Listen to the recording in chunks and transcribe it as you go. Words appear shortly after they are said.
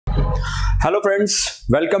Hello friends,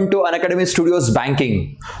 welcome to Unacademy Studios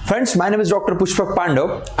Banking. Friends, my name is Dr. Pushpak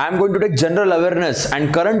Pandav. I am going to take general awareness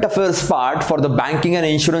and current affairs part for the banking and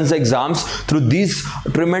insurance exams through this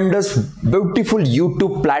tremendous beautiful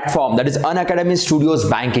YouTube platform that is Unacademy Studios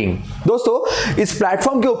Banking. दोस्तों, इस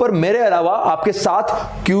platform के ऊपर मेरे अलावा आपके साथ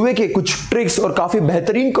QA के कुछ ट्रिक्स और काफी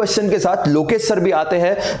बेहतरीन क्वेश्चन के साथ लोकेश सर भी आते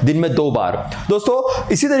हैं दिन में 2 बार। दोस्तों,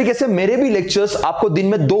 इसी तरीके से मेरे भी लेक्चर्स आपको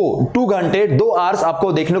दिन में 2 घंटे 2 आवर्स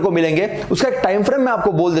आपको देखने को मिलेंगे। उसका एक टाइम फ्रेम मैं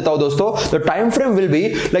आपको बोल देता हूं दोस्तों। The time frame will be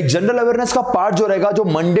like general awareness का पार्ट जो रहेगा, जो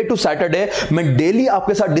मंडे टू सैटरडे मैं डेली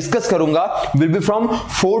आपके साथ डिस्कस करूंगा, will be from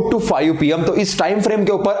 4 to 5 PM। तो इस टाइम फ्रेम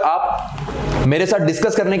के ऊपर आप मेरे साथ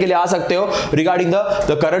डिस्कस करने के लिए आ सकते हो regarding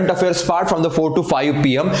the current affairs part from the 4 to 5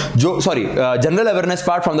 PM, जो general awareness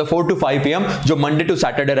part from the 4 to 5 PM जो मंडे टू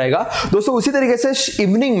सैटरडे रहेगा। दोस्तों, उसी तरीके से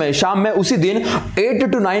इवनिंग में, शाम में, उसी दिन 8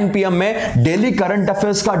 to 9 PM में डेली करंट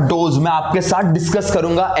अफेयर्स का डोज मैं आपके साथ डिस्कस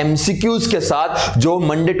करूंगा MCQs के साथ, जो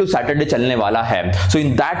मंडे टू सैटरडे चलने वाला है। सो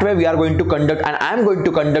in that way we are going to conduct and I am going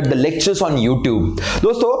to conduct the lectures on YouTube।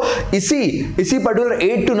 दोस्तों, इसी पर्टिकुलर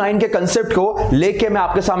 8 to 9 के कंसेप्ट को लेके मैं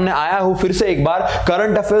आपके सामने आया हूं फिर से एक बार,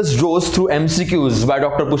 current affairs dose through MCQs by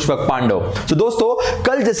doctor Pushpak Pandav. तो दोस्तों,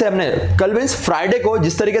 कल मींस फ्राइडे को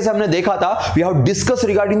जिस तरीके से हमने देखा था, we have discuss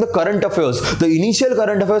regarding the current affairs, the initial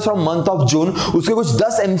current affairs from month of June. उसके कुछ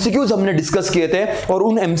 10 MCQs हमने डिस्कस किए थे और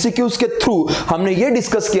उन MCQs के थ्रू हमने ये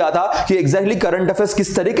डिस्कस किया था कि एग्जैक्टली करंट अफेयर्स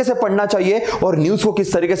किस तरीके से पढ़ना चाहिए और न्यूज को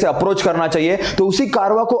किस तरीके से अप्रोच करना चाहिए। तो उसी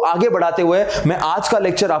कारवा को आगे बढ़ाते हुए मैं आज का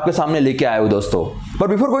लेक्चर आपके सामने लेके आया हूं दोस्तों। But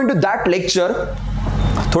before going to that lecture,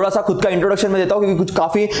 थोड़ा सा खुद का इंट्रोडक्शन में देता हूं, क्योंकि कुछ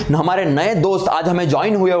काफी हमारे नए दोस्त आज हमें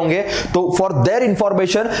ज्वाइन हुए होंगे। तो for their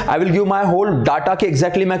information I will give my whole data कि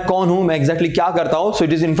एग्जैक्टली मैं कौन हूं, मैं एग्जैक्टली क्या करता हूं। So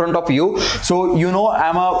it is in front of you. So you know, I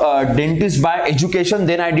am a dentist bye education,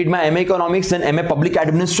 then I did my MA economics, then MA public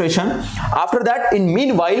administration. After that, in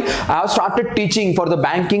meanwhile, I have started teaching for the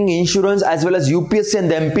banking, insurance as well as UPSC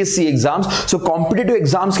and the MPSC exams. So competitive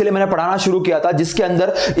exams के लिए मैंने पढ़ाना शुरू किया था, जिसके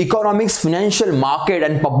अंदर economics, financial market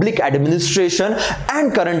and public administration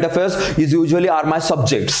and current affairs is usually are my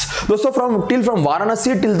subjects. दोस्तों, from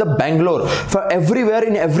Varanasi till the Bangalore, for everywhere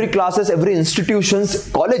in every classes, every institutions,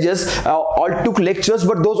 colleges, all took lectures,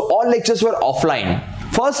 but those all lectures were offline.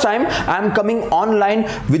 First time I am coming online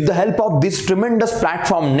with the help of this tremendous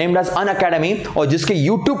platform named as Unacademy, और जिसके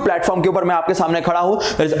YouTube platform के ऊपर मैं आपके सामने खड़ा हूं,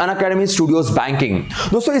 that is Unacademy Studios Banking।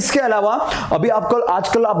 दोस्तों, इसके अलावा अभी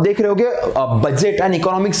आजकल आप देख रहे होंगे बजट एंड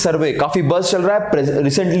इकोनॉमिक सर्वे काफी बस चल रहा है,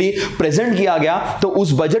 रिसेंटली प्रेजेंट किया गया। तो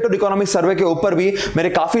उस बजट और इकोनॉमिक सर्वे के ऊपर भी मेरे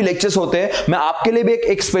काफी लेक्चर्स होते हैं। मैं आपके लिए भी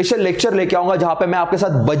एक स्पेशल लेक्चर लेके आऊंगा, जहां पे मैं आपके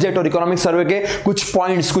साथ बजट और इकोनॉमिक सर्वे के कुछ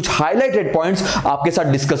पॉइंट्स, कुछ हाईलाइटेड पॉइंट्स आपके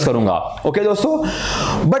साथ डिस्कस करूंगा। ओके दोस्तों,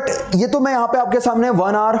 बट ये तो मैं यहां पे आपके सामने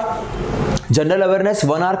 1 our general awareness,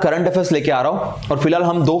 1 our current affairs लेके आ रहा हूं। और फिलहाल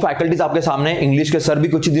हम 2 फैकल्टीज आपके सामने, इंग्लिश के सर भी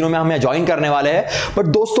कुछ ही दिनों में हमें ज्वाइन करने वाले हैं। बट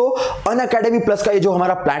दोस्तों, अनअकैडमी प्लस का ये जो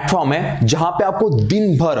हमारा प्लेटफॉर्म है, जहां पे आपको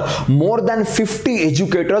दिन भर मोर देन 50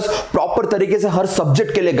 एजुकेटर्स प्रॉपर तरीके से हर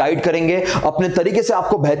सब्जेक्ट के लिए गाइड करेंगे, अपने तरीके से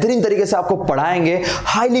आपको बेहतरीन तरीके से आपको पढ़ाएंगे।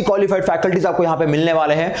 हाईली क्वालिफाइड फैकल्टीज आपको यहां पे मिलने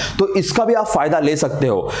वाले हैं, तो इसका भी आप फायदा ले सकते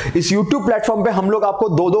हो। इस यूट्यूब प्लेटफॉर्म पे हम लोग आपको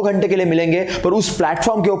 2-2 घंटे के लिए मिलेंगे, पर उस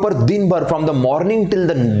प्लेटफॉर्म के ऊपर दिन भर from the morning till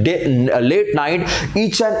the late night,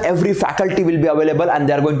 each and every faculty will be available and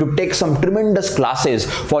they are going to take some tremendous classes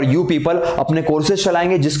for you people। अपने कोर्सेज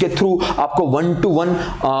चलाएंगे, जिसके थ्रू आपको 1-to-1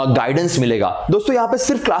 गाइडेंस मिलेगा। दोस्तों, यहाँ पे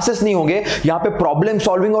सिर्फ क्लासेस नहीं होंगे, यहाँ पे प्रॉब्लम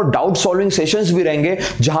सॉल्विंग और डाउट सॉल्विंग सेशंस भी रहेंगे,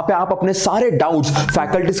 जहां पे आप अपने सारे डाउट्स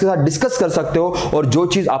फैकल्टीज के साथ डिस्कस कर सकते हो, और जो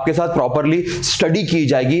चीज आपके साथ प्रॉपरली स्टडी की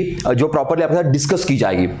जाएगी, जो प्रॉपरली आपके साथ डिस्कस की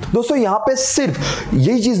जाएगी। दोस्तों, यहाँ पे सिर्फ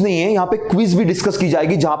यही चीज नहीं है, यहाँ पे क्विज भी डिस्कस की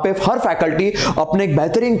जाएगी, जहां पे हर फैकल्टी अपने एक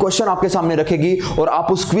बेहतरीन क्वेश्चन आपके सामने रखेगी और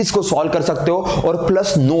आप उस क्विज को सॉल्व कर सकते हो। और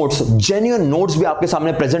प्लस नोट्स, जेन्युइन नोट्स भी आपके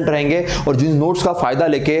सामने प्रेजेंट रहेंगे, और जिन नोट्स का फायदा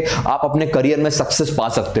लेके आप अपने करियर में सक्सेस पा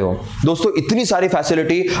सकते हो। दोस्तों, इतनी सारी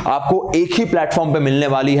फैसिलिटी आपको एक ही प्लेटफॉर्म पे मिलने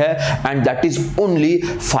वाली है, and that is only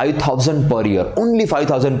 5000 per year, only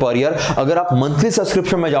 5000 per year. अगर आप मंथली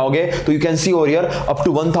सब्सक्रिप्शन में जाओगे तो you can see over year up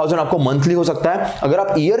to 1000 आपको मंथली हो सकता है। अगर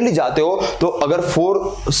आप ईयरली जाते हो तो अगर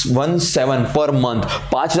 417 पर मंथ,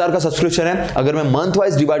 5000 का सब्सक्रिप्शन है, अगर मैं मंथ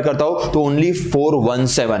वाइज डिवाइड करता हूं तो ओनली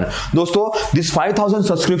 417। दोस्तों, this 5000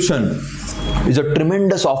 subscription is a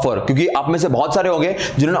tremendous offer, क्योंकि आप में से बहुत सारे होंगे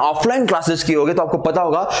जिन्होंने ऑफलाइन क्लासेस की होंगे, तो आपको पता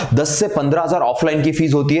होगा 10 से 15,000 ऑफलाइन की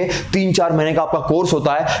फीस होती है। 3-4 महीने का आपका कोर्स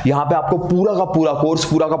होता है। यहां पे आपको पूरा का पूरा कोर्स,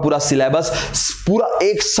 पूरा का पूरा सिलेबस, पूरा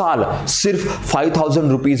 1 साल सिर्फ 5000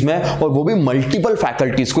 रुपीज में, और वो भी मल्टीपल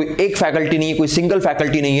फैकल्टीज। कोई एक फैकल्टी नहीं है, कोई सिंगल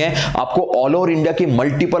फैकल्टी नहीं है, आपको ऑल ओवर इंडिया की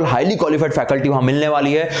मल्टीपल हाईली क्वालिफाइड फैकल्टी वहां मिलने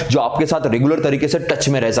वाली है, जो आपके साथ रेगुलर तरीके से टच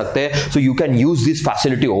में रह सकते हैं। So you can use this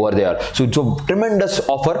facility over there. सो जो ट्रिमेंडस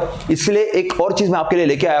ऑफर, इसलिए एक और चीज मैं आपके लिए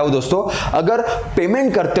लेके आया हूं दोस्तों, अगर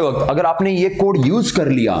पेमेंट करते वक्त अगर आपने ये कोड यूज कर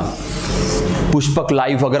लिया पुष्पक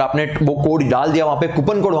लाइव, अगर आपने वो कोड डाल दिया, वहां पे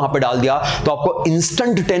कूपन कोड वहां पे डाल दिया, तो आपको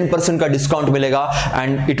इंस्टेंट 10% का डिस्काउंट मिलेगा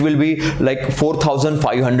and it will be like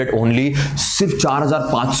 4500 only, सिर्फ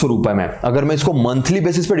 4500 रुपए में। अगर मैं इसको मंथली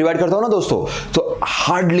बेसिस पे डिवाइड करता हूं ना दोस्तों, तो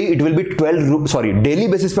hardly it will be daily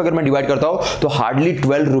basis पे अगर मैं डिवाइड करता हूं तो हार्डली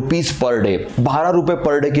 12 रुपीज पर डे, 12 रुपए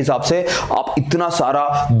पर डे के हिसाब से आप इतना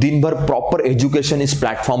सारा दिन भर प्रॉपर एजुकेशन इस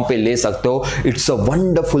प्लेटफॉर्म पे ले सकते हो। It's a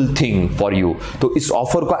wonderful thing for you. तो इस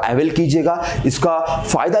ऑफर को अवेल कीजिएगा, इसका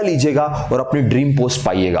फायदा लीजिएगा और अपनी ड्रीम पोस्ट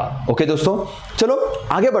पाइएगा। ओके दोस्तों, चलो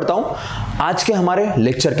आगे बढ़ता हूं आज के हमारे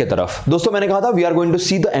लेक्चर के तरफ। दोस्तों मैंने कहा था we are going to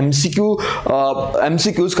see the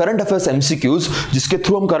MCQs, current affairs MCQs, जिसके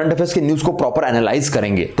थ्रू हम करंट अफेयर्स के न्यूज को प्रॉपर एनालाइज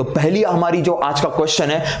करेंगे। तो पहली हमारी जो आज का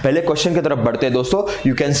क्वेश्चन है, पहले क्वेश्चन की तरफ बढ़ते हैं दोस्तों।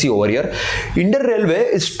 You can see over here, Indian railway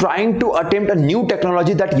is trying to attempt a new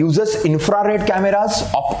technology that uses infrared cameras,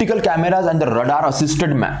 optical cameras and the radar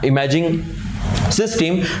assisted imaging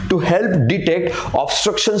system to help detect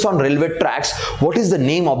obstructions on railway tracks. What is the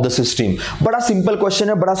name of the system? बड़ा simple question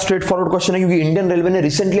है, बड़ा straight forward question है, क्योंकि Indian railway ने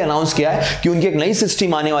recently announce किया है कि उनकी एक नई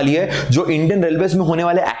सिस्टम आने वाली है जो इंडियन रेलवेज में होने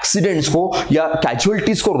वाले एक्सीडेंट्स को या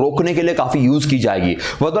कैजुअलिटीज को रोकने के लिए काफी यूज की जाएगी।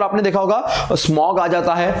 वह तो आपने देखा होगा स्मॉग आ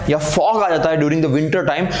जाता है या फॉग आ जाता है ड्यूरिंग द विंटर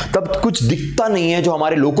टाइम, तब कुछ दिखता नहीं है, जो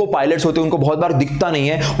हमारे लोको पायलट्स होते हैं उनको बहुत बार दिखता नहीं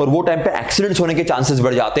है और वो टाइम पे एक्सीडेंट्स होने के चांसेस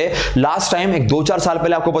बढ़ जाते हैं। लास्ट टाइम एक 2-4 साल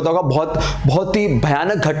पहले आपको पता होगा बहुत ही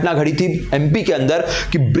भयानक घटना घटी थी एमपी के अंदर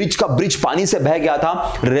कि ब्रिज पानी से बह गया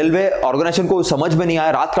था। रेलवे ऑर्गेनाइजेशन को समझ में नहीं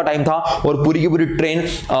आया, रात का टाइम था और पूरी की पूरी ट्रेन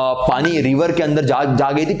पानी रिवर के अंदर जा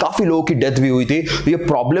गई थी, काफी लोगों की डेथ भी हुई थी। तो ये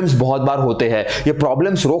प्रॉब्लम्स बहुत बार होते हैं। ये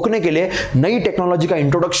प्रॉब्लम्स रोकने के लिए नई टेक्नोलॉजी का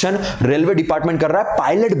इंट्रोडक्शन रेलवे डिपार्टमेंट कर रहा है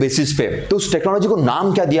पायलट बेसिस पे। तो उस टेक्नोलॉजी को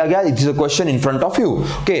नाम क्या दिया गया? It is a question in front of you.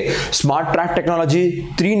 Okay, smart track technology,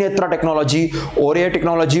 Trinetra technology, Oriya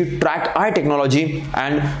technology, track I technology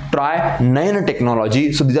and try Nayan technology.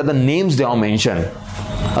 So these are the names they are mentioned.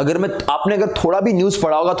 आपने अगर थोड़ा भी news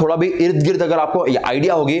पढ़ा होगा, थोड़ा भी इर्द गिर्द अगर आपको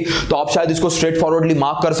आइडिया होगी, तो आप शायद इसको स्ट्रेट फॉरवर्डली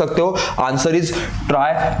मार्क कर सकते हो। Answer is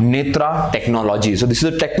try Netra technology. So this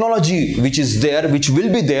is a technology which is there, which will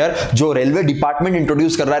be there, जो रेलवे डिपार्टमेंट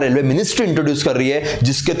इंट्रोड्यूस कर रहा है, रेलवे मिनिस्ट्री इंट्रोड्यूस कर रही है,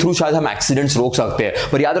 जिसके थ्रू शायद हम एक्सीडेंट्स रोक सकते हैं।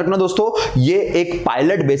 पर याद रखना दोस्तों, ये एक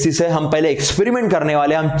पायलट बेसिस है। हम पहले एक्सपेरिमेंट करने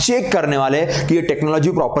वाले, हम चेक करने वाले कि ये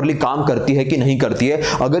टेक्नोलॉजी प्रॉपरली काम करती है कि नहीं करती है।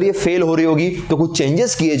 अगर ये फेल हो रही होगी तो कुछ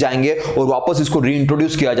चेंजेस किए जाएंगे और वापस इसको रीइंट्रोड्यूस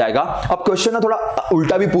किया जाएगा। अब क्वेश्चन ना थोड़ा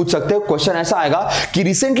उल्टा भी पूछ सकते हो। क्वेश्चन ऐसा आएगा कि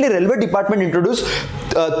recently railway department introduce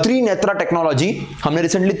Trinetra technology, हमने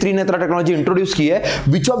रिसेंटली त्रिनेत्रा टेक्नोलॉजी इंट्रोड्यूस की है।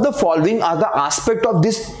 Which of the following are the aspect of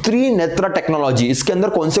this Trinetra technology? इसके अंदर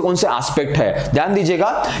कौन से एस्पेक्ट है, ध्यान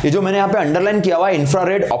दीजिएगा। ये जो मैंने यहां पे अंडरलाइन किया हुआ है,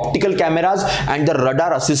 infrared, optical cameras and the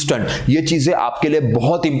radar assistant, ये चीजें आपके लिए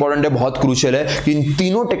बहुत इंपॉर्टेंट है, बहुत क्रूशियल है कि इन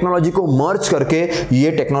तीनों टेक्नोलॉजी को मर्ज करके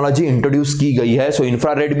ये टेक्नोलॉजी इंट्रोड्यूस की गई है। सो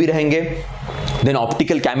इंफ्रारेड भी रहेंगे, देन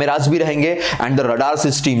ऑप्टिकल कैमरास भी रहेंगे एंड द रडार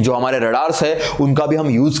सिस्टम, जो हमारे रडार्स है उनका भी हम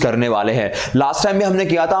यूज करने वाले हैं। लास्ट टाइम भी हमने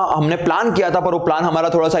किया था, हमने प्लान किया था, पर वो प्लान हमारा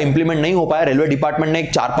थोड़ा सा इंप्लीमेंट नहीं हो पाया। रेलवे डिपार्टमेंट ने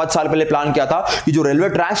एक 4-5 साल पहले प्लान किया था कि जो रेलवे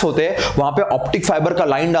ट्रैक्स होते हैं वहां पे ऑप्टिक फाइबर का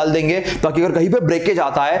लाइन डाल देंगे, ताकि अगर कहीं पे ब्रेकेज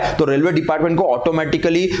आता है तो रेलवे डिपार्टमेंट को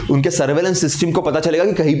ऑटोमेटिकली उनके सर्वेलेंस सिस्टम को पता चलेगा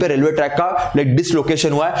कि कहीं पे रेलवे ट्रैक का लाइक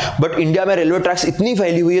डिसलोकेशन हुआ है। बट इंडिया में रेलवे ट्रैक्स इतनी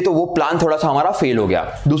फैली हुई है तो वो प्लान थोड़ा सा हमारा फेल हो गया।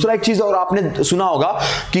 दूसरा एक चीज और आपने सुना होगा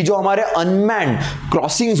कि जो हमारे अनमैन्ड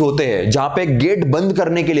क्रॉसिंग्स होते हैं, जहां पे गेट बंद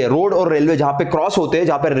करने के लिए, रोड और रेलवे जहां पे क्रॉस होते हैं,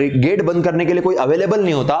 जहां पे गेट बंद करने के लिए कोई अवेलेबल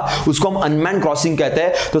नहीं होता, उसको हम अनमैन क्रॉसिंग कहते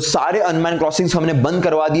हैं। तो सारे अनमैन क्रॉसिंग्स हमने बंद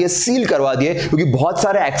करवा दिए, सील करवा दिए, क्योंकि बहुत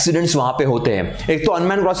सारे एक्सीडेंट्स वहां पे होते हैं। एक तो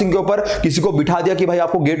अनमैन क्रॉसिंग के ऊपर किसी को बिठा दिया कि भाई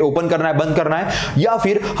आपको गेट ओपन करना है, बंद करना है, या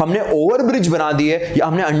फिर हमने ओवर ब्रिज बना दिए या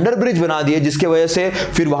हमने अंडर ब्रिज बना दिए, जिसके वजह से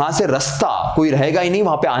फिर वहां से रास्ता कोई रहेगा ही नहीं,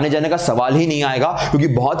 वहां पे आने जाने का सवाल ही नहीं आएगा, क्योंकि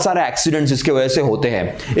बहुत सारे एक्सीडेंट्स इसके वजह से होते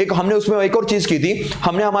हैं। एक हमने उसमें एक और चीज की थी,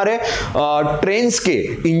 हमने हमारे ट्रेन्स के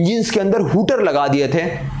इंजिन्स के अंदर हूटर लगा दिए थे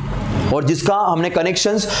और जिसका हमने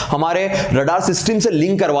कनेक्शंस हमारे रडार सिस्टम से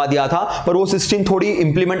लिंक करवा दिया था, पर वो सिस्टम थोड़ी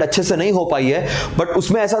इंप्लीमेंट अच्छे से नहीं हो पाई है। बट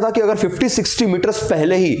उसमें ऐसा था कि अगर 50-60 मीटर्स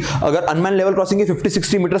पहले ही, अगर अनमैन लेवल क्रॉसिंग के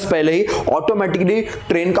 50-60 मीटर्स पहले ही ऑटोमेटिकली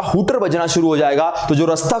ट्रेन का हूटर बजना शुरू हो जाएगा, तो जो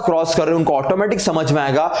रास्ता क्रॉस कर रहे हैं उनको ऑटोमेटिक समझ में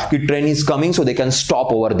आएगा कि train is coming, so they can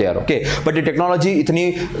stop over there. Okay, but ये टेक्नोलॉजी इतनी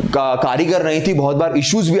कारीगर नहीं थी, बहुत बार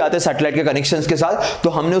इश्यूज भी आते सैटेलाइट के कनेक्शंस के साथ, तो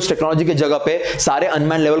हमने उस टेक्नोलॉजी की जगह पे सारे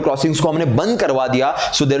अनमैन लेवल क्रॉसिंग्स को हमने बंद करवा दिया,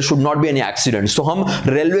 so there should not be any accidents. तो हम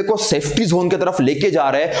रेलवे को सेफ्टी जोन की तरफ लेके जा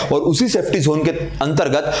रहे हैं और उसी सेफ्टी जोन के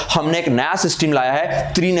अंतर्गत हमने एक नया सिस्टम लाया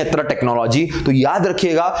है, त्रिनेत्र टेक्नोलॉजी। तो याद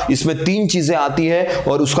रखिएगा इसमें 3 चीजें आती है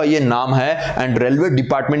और उसका ये नाम है, and railway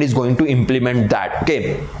department is going to implement that. Okay,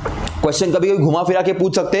 question कभी कभी घुमा फिरा के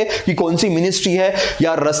पूछ सकते हैं कि कौन सी मिनिस्ट्री है,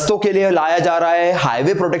 या रस्तों के लिए लाया जा रहा है,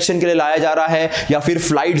 हाईवे प्रोटेक्शन के लिए लाया जा रहा है, या फिर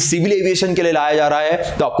फ्लाइट सिविल एविएशन के लिए लाया जा रहा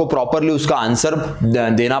है। तो आपको प्रॉपरली उसका आंसर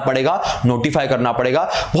देना पड़ेगा, नोटिफाई करना पड़ेगा।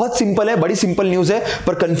 बहुत सिंपल है, बड़ी सिंपल न्यूज है,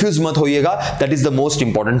 पर कंफ्यूज मत होइएगा, that is the most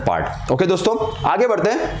important part. Okay दोस्तों, आगे बढ़ते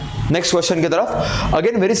हैं नेक्स्ट क्वेश्चन की तरफ।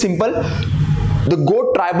 Again very simple, the go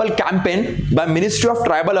tribal campaign by ministry of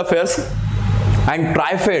tribal affairs and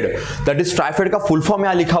TRIFED, that is TRIFED का फुल फॉर्म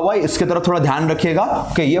यहां लिखा हुआ है, इसके तरफ थोड़ा ध्यान रखिएगा।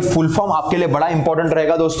 ओके, ये फुल फॉर्म आपके लिए बड़ा इंपॉर्टेंट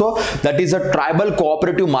रहेगा दोस्तों। That is a tribal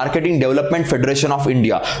cooperative marketing development federation of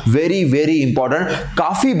India. Very very important,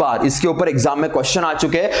 काफी बार इसके ऊपर एग्जाम में क्वेश्चन आ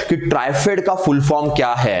चुके हैं कि ट्राइफेड का फुल फॉर्म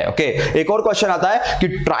क्या है। ओके, एक और क्वेश्चन आता है कि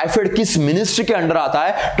ट्राइफेड किस मिनिस्ट्री के अंडर आता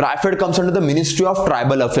है। TRIFED comes under the ministry of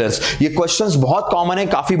tribal affairs. ये क्वेश्चंस बहुत कॉमन है,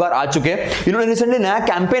 काफी बार आ चुके हैं। इन्होंने रिसेंटली नया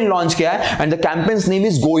कैंपेन लॉन्च किया है and the campaigns name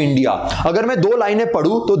is go India. अगर मैं 2 लाइनें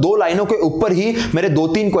पढ़ूं तो 2 लाइनों के ऊपर ही मेरे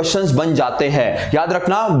 2-3 क्वेश्चंस बन जाते हैं। याद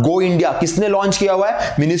रखना, गो इंडिया किसने लॉन्च किया हुआ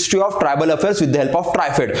है, ministry of tribal affairs with the help of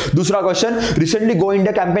TRIFED. दूसरा question, recently go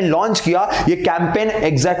India campaign launch किया, ये कैंपेन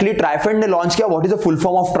एग्जैक्टली ट्राइफेड ने लॉन्च किया। What is the full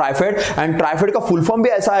form of TRIFED, and TRIFED का फुल फॉर्म भी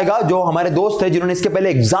ऐसा आएगा, जो हमारे दोस्त है जिन्होंने इसके पहले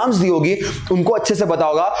एग्जाम्स दी होगी उनको अच्छे से पता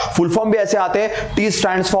होगा। फुल फॉर्म भी ऐसे आते हैं, T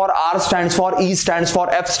stands for, are stands for, E stands for,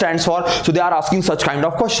 F stands for. So they are asking such kind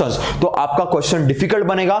of questions. तो आपका क्वेश्चन डिफिकल्ट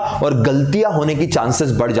बनेगा और गलतियां होने की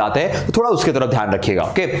चांसेस बढ़ जाते हैं, तो थोड़ा उसके तरफ ध्यान रखिएगा।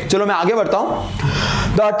 ओके, चलो मैं आगे बढ़ता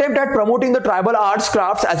हूं। The attempt at promoting the tribal arts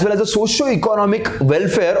crafts as well as the socio economic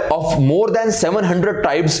welfare of more than 700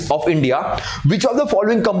 tribes of India, which of the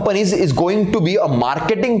following companies is going to be a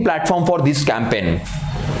marketing platform for this campaign.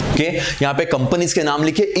 Okay, यहाँ पे companies के नाम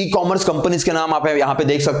लिखे, e commerce companies के नाम आप यहाँ पे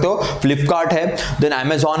देख सकते हो। फ्लिपकार्ट है, देन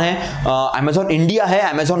अमेजॉन है, अमेजॉन इंडिया है,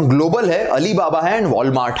 अमेजॉन ग्लोबल है, अलीबाबा है एंड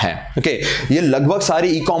वॉलमार्ट है। ओके, ये लगभग सारी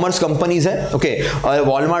ई कॉमर्स कंपनीज है। ओके,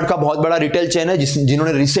 वॉलमार्ट का बहुत बड़ा रिटेल चेन है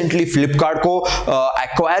जिन्होंने रिसेंटली फ्लिपकार्ट को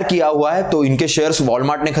एक्वायर किया हुआ है, तो इनके शेयर्स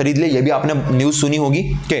वॉलमार्ट ने खरीद लिए, ये भी आपने न्यूज सुनी होगी।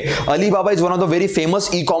 Okay, Alibaba is one of the very famous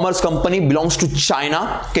e commerce company, belongs to China.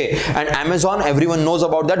 Okay, and Amazon everyone knows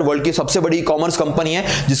about that, world की सबसे बड़ी ई कॉमर्स कंपनी है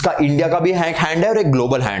जिसका इंडिया का भी हैंड है और एक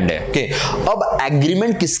ग्लोबल हैंड है। ओके, अब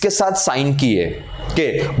एग्रीमेंट किसके साथ साइन किए,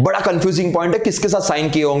 बड़ा कंफ्यूजिंग पॉइंट है, किसके साथ साइन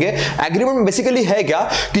किए होंगे। एग्रीमेंट बेसिकली है क्या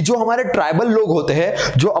कि जो हमारे ट्राइबल लोग होते हैं,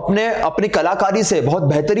 जो अपनी कलाकारी से बहुत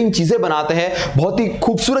बेहतरीन चीजें बनाते हैं, बहुत ही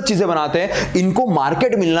खूबसूरत चीजें बनाते हैं, इनको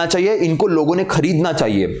मार्केट मिलना चाहिए, इनको लोगों ने खरीदना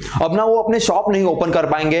चाहिए। अब ना वो अपने शॉप नहीं ओपन कर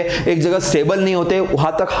पाएंगे, एक जगह स्टेबल नहीं होते,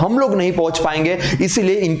 वहां तक हम लोग नहीं पहुंच पाएंगे,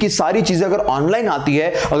 इसीलिए इनकी सारी चीजें अगर ऑनलाइन आती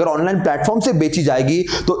है, अगर ऑनलाइन प्लेटफॉर्म से बेची जाएगी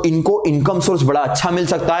तो इनको इनकम सोर्स बड़ा अच्छा मिल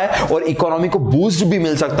सकता है और इकोनॉमी को बूस्ट भी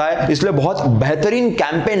मिल सकता है। इसलिए बहुत बेहतरीन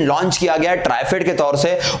कैंपेन लॉन्च किया गया है ट्राइफेड के तौर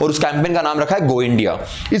से, और उस कैंपेन का नाम रखा है गो इंडिया।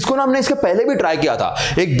 इसको ना हमने इसके पहले भी ट्राई किया था,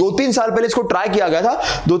 एक 2-3 साल पहले इसको ट्राई किया गया था,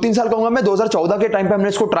 2-3 साल कहूंगा मैं, 2014 के टाइम पे हमने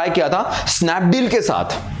इसको ट्राई किया था स्नैपडील के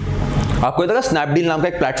साथ। आपको पता है स्नैपडील नाम का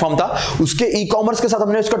एक प्लेटफॉर्म था, उसके ई कॉमर्स के साथ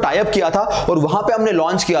हमने उसको टाई अप किया था और वहां पे हमने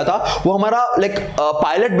लॉन्च किया था। वो हमारा लाइक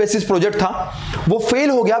पायलट बेसिस प्रोजेक्ट था, वो फेल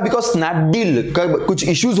हो गया बिकॉज स्नैपडील का कुछ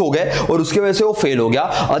इश्यूज हो गए और उसके वजह से वो फेल हो गया।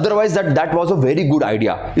 Otherwise that was a very good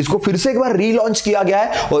idea. इसको फिर से एक बार रीलॉन्च किया गया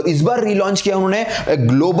है और इस बार रीलॉन्च किया उन्होंने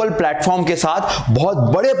ग्लोबल प्लेटफॉर्म के साथ,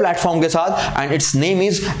 बहुत बड़े प्लेटफॉर्म के साथ, and it's name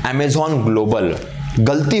is Amazon global.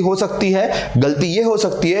 गलती हो सकती है, गलती ये हो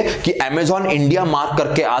सकती है कि अमेजॉन इंडिया मार्क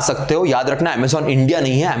करके आ सकते हो, याद रखना अमेजॉन इंडिया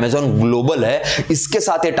नहीं है, अमेजॉन ग्लोबल है, इसके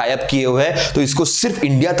साथ ये टाई अप किए हुए हैं। तो इसको सिर्फ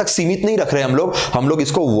इंडिया तक सीमित नहीं रख रहे हम लोग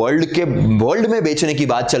इसको वर्ल्ड में बेचने की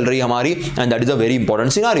बात चल रही है हमारी, and that is a very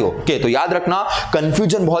important scenario. Okay, तो याद रखना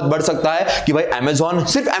कंफ्यूजन बहुत बढ़ सकता है कि भाई अमेजॉन,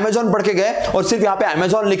 सिर्फ अमेजॉन पढ़ के गए और सिर्फ यहाँ पे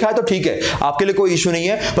अमेजॉन लिखा है तो ठीक है, आपके लिए कोई इश्यू नहीं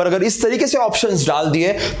है, पर अगर इस तरीके से ऑप्शंस डाल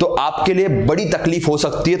दिए तो आपके लिए बड़ी तकलीफ हो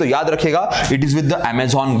सकती है। तो याद रखेगा it is with the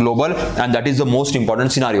Amazon Global and that is the most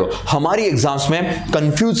important scenario। हमारी एग्जाम्स में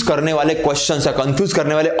कंफ्यूज करने वाले क्वेश्चंस या कंफ्यूज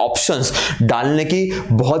करने वाले ऑप्शंस डालने की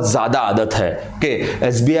बहुत ज्यादा आदत है। Okay,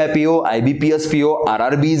 SBI PO, IBPS PO,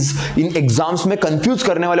 RRBs, इन एग्जाम्स में कंफ्यूज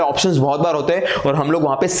करने वाले ऑप्शंस बहुत बार होते हैं और हम लोग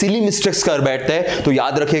वहां पे सिली मिस्टेक्स कर बैठते हैं। तो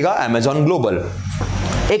याद रखेगा Amazon Global।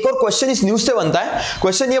 एक और क्वेश्चन इस न्यूज से बनता है,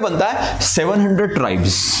 क्वेश्चन ये बनता है 700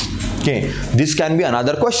 tribes, okay, this can be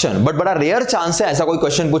another question, but बड़ा रेयर चांस है ऐसा कोई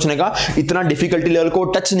क्वेश्चन पूछने का, इतना डिफिकल्टी लेवल को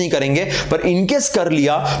टच नहीं करेंगे, पर इनकेस कर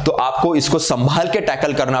लिया तो आपको इसको संभाल के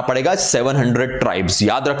टैकल करना पड़ेगा। 700 ट्राइब्स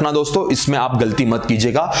याद रखना दोस्तों, इसमें आप गलती मत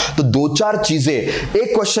कीजिएगा। तो दो चार चीजें,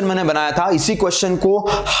 एक क्वेश्चन मैंने बनाया था, इसी क्वेश्चन को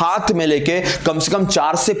हाथ में लेके कम से कम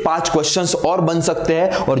 4 से 5 क्वेश्चंस और बन सकते हैं,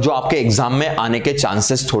 और जो आपके एग्जाम में आने के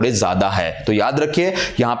चांसेस थोड़े ज्यादा है। तो याद रखिए,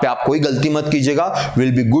 यहां पे आप कोई गलती मत कीजिएगा,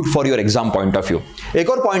 will be good for your exam point of view. एक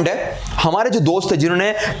और पॉइंट है, हमारे जो दोस्त है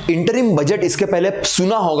जिन्होंने इंटरिम बजट इसके पहले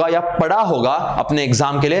सुना होगा या पढ़ा होगा अपने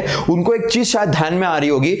एग्जाम के लिए, उनको एक चीज शायद ध्यान में आ रही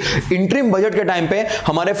होगी। इंटरिम बजट के टाइम पे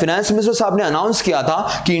हमारे फाइनेंस मिनिस्टर साहब ने अनाउंस किया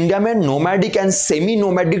था कि इंडिया में nomadic and semi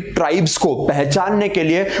nomadic tribes को पहचानने के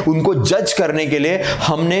लिए, उनको जज करने के लिए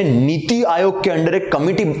हमने नीति आयोग के अंडर एक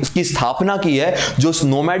कमिटी की स्थापना की है, जो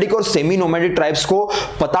नोमैडिक और सेमी नोमैडिक ट्राइब्स को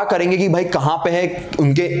पता करेंगे कि भाई कहां पे है,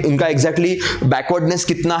 उनका एग्जैक्टली बैकवर्डनेस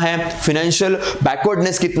कितना है, फाइनेंशियल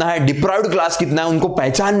बैकवर्डनेस कितना है, डिप्राइव्ड क्लास कितना है, उनको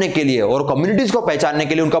पहचानने के लिए और कम्युनिटीज को पहचानने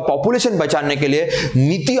के लिए, उनका पॉपुलेशन पहचानने के लिए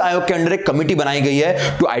नीति आयोग के अंडर एक कमिटी बनाई गई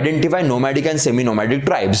है to identify nomadic and semi nomadic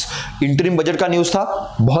tribes. Interim budget का न्यूज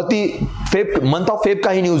था, बहुत ही मंथ ऑफ फेब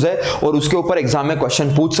का ही न्यूज है, और उसके ऊपर एग्जाम में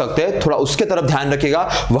क्वेश्चन पूछ सकते हैं, थोड़ा उसके तरफ ध्यान रखिएगा,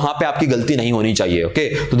 वहां पे आपकी गलती नहीं होनी चाहिए। ओके,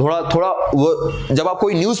 तो थोड़ा वो जब आप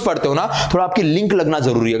कोई न्यूज पढ़ते हो ना, थोड़ा आपकी लिंक लगना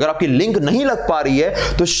जरूरी है। अगर आपकी लिंक नहीं लग पा रही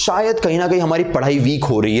है तो शायद कहीं ना कहीं हमारी पढ़ाई वीक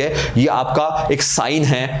हो रही है, ये आपका एक साइन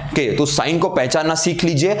है। ओके, तो साइन को पहचानना सीख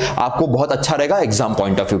लीजिए, आपको बहुत अच्छा रहेगा एग्जाम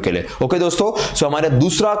पॉइंट ऑफ व्यू के लिए। ओके दोस्तों, सो हमारा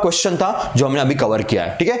दूसरा क्वेश्चन था जो हमने अभी कवर किया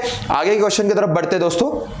है। ठीक है, आगे के क्वेश्चन की तरफ बढ़ते हैं दोस्तों।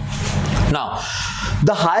 Now,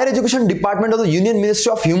 the Higher Education Department of the Union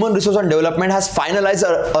Ministry of Human Resource and Development has finalized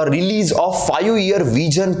a release of 5-year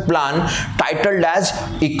vision plan titled as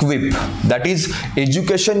EQUIP, that is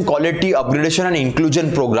Education Quality Upgradation and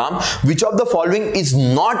Inclusion Program. Which of the following is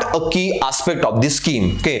not a key aspect of this scheme?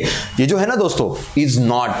 Okay, ये जो है ना दोस्तों, is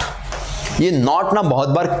not, ये not ना बहुत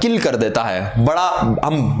बार किल कर देता है।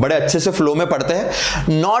 हम बड़े अच्छे से फ्लो में पढ़ते हैं,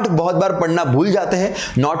 नॉट बहुत बार पढ़ना भूल जाते हैं,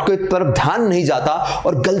 नॉट की तरफ ध्यान नहीं जाता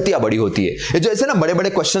और गलतियां बड़ी होती है। ये जो ऐसे ना बड़े बड़े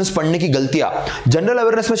क्वेश्चंस पढ़ने की गलतियां जनरल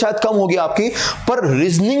अवेयरनेस में शायद कम होगी आपकी, पर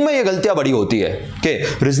रीजनिंग में ये गलतियां बड़ी होती है। ओके,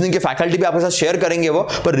 रीजनिंग के फैकल्टी भी आपके साथ शेयर करेंगे वो,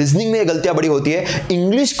 पर रीजनिंग में ये गलतियां बड़ी होती है,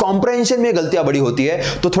 इंग्लिश कॉम्प्रहेंशन में ये गलतियां बड़ी होती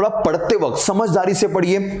है। तो थोड़ा पढ़ते वक्त समझदारी से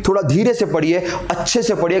पढ़िए, थोड़ा धीरे से पढ़िए, अच्छे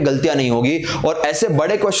से पढ़िए, गलतियां नहीं होगी। और ऐसे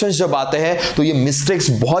बड़े क्वेश्चन जब आते हैं तो ये मिस्टेक्स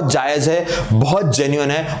बहुत जायज है, बहुत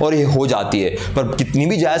जेन्युइन है, और ये हो जाती है। पर कितनी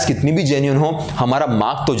भी जायज, कितनी भी जेन्युइन हो, हमारा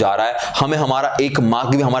मार्क तो जा रहा है, हमें हमारा एक मार्क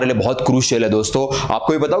भी हमारे लिए बहुत क्रूशियल है दोस्तों।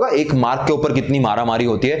 आपको भी पता होगा एक मार्क के ऊपर कितनी मारामारी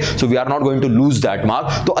होती है, so we are not going to lose that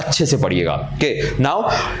mark. तो अच्छे से पढ़िएगा। Okay, now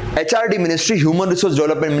HRD ministry, human resource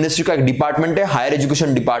development ministry का एक डिपार्टमेंट है, higher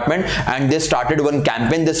education department, and they started one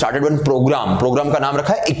campaign, they started one programme. Programme का नाम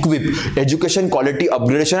रखा है equip, education quality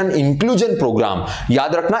upgradation and inclusion programme.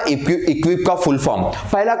 याद रखना इक्विप का फुल फॉर्म।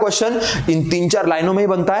 पहला क्वेश्चन इन 3-4 लाइनों में ही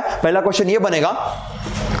बनता है। पहला क्वेश्चन ये बनेगा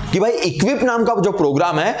कि भाई इक्विप नाम का जो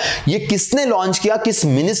प्रोग्राम है ये किसने लॉन्च किया, किस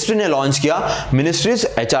मिनिस्ट्री ने लॉन्च किया? Ministry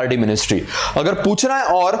HRD ministry. अगर पूछना है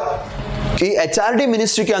और कि एचआरडी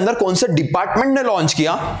मिनिस्ट्री के अंदर कौन से डिपार्टमेंट ने लॉन्च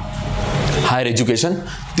किया? Higher education.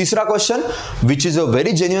 तीसरा question which is a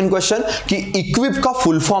very genuine question कि इक्विप का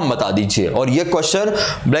फुल फॉर्म बता दीजिए। और ये क्वेश्चन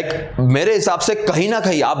लाइक मेरे हिसाब से कहीं ना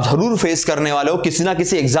कहीं आप जरूर फेस करने वाले हो, किसी ना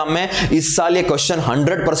किसी एग्जाम में इस साल ये क्वेश्चन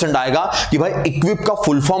 100% आएगा कि भाई इक्विप का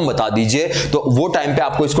फुल फॉर्म बता दीजिए। तो वो टाइम पे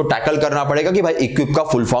आपको इसको टैकल करना पड़ेगा कि भाई इक्विप का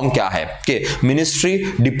फुल फॉर्म क्या है। के ministry,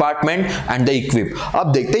 department and the equip.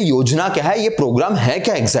 अब देखते हैं योजना क्या है, ये प्रोग्राम है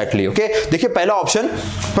क्या एग्जैक्टली। ओके, देखिए पहला option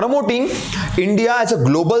promoting India as a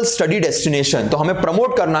global study destination. तो हमें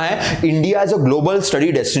प्रमोट करना है India as a global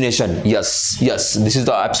study destination. Yes, this is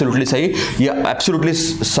the absolutely सही, ये एब्सोल्युटली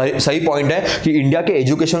सही पॉइंट है कि इंडिया के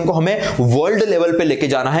एजुकेशन को हमें वर्ल्ड लेवल पे लेके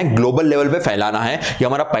जाना है, ग्लोबल लेवल पे फैलाना है, ये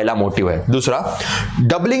हमारा पहला मोटिव है। दूसरा,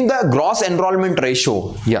 doubling the gross enrolment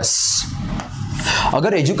ratio. Yes,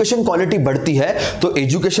 अगर एजुकेशन क्वालिटी बढ़ती है तो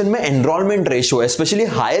एजुकेशन में enrolment ratio, specially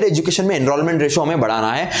higher education में एनरोलमेंट रेशियो हमें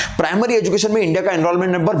बढ़ाना है। प्राइमरी एजुकेशन में इंडिया का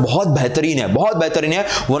एनरोलमेंट नंबर बहुत बेहतरीन है,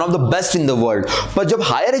 one of the best in the world. पर जब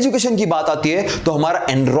हायर एजुकेशन की बात आती है तो हमारा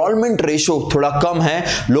एनरोलमेंट रेशियो थोड़ा कम है,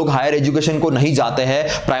 लोग हायर एजुकेशन को नहीं जाते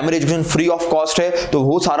हैं। Primary education free of cost है तो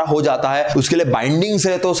वो सारा हो जाता है, उसके लिए बाइंडिंग्स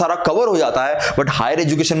है तो सारा कवर हो जाता है, बट हायर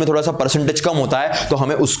एजुकेशन में थोड़ा सा परसेंटेज कम होता है, तो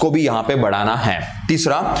हमें उसको भी यहां पे बढ़ाना है।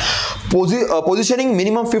 तीसरा, positioning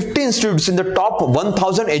minimum 50 institutes in the top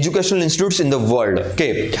 1000 educational institutes in the world। okay,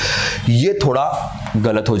 ये थोड़ा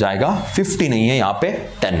गलत हो जाएगा, 50 नहीं है यहाँ पे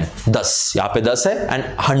 10, 10 यहाँ पे 10 है एंड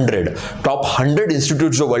 100 टॉप 100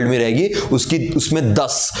 इंस्टीट्यूट जो वर्ल्ड में रहेगी उसमें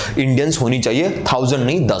 10 इंडियंस होनी चाहिए, 1000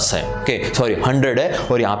 नहीं 10 है, ओके सॉरी 100 है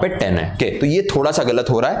और यहाँ पे 10 है, ओके तो ये थोड़ा सा गलत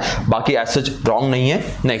हो रहा है, बाकी एज सच रॉन्ग नहीं है।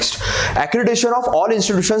 Next, accreditation of all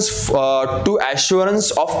institutions to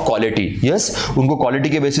assurance of quality, yes उनको क्वालिटी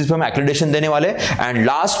के बेसिस पे हम एक्रेडिटेशन देने वाले। And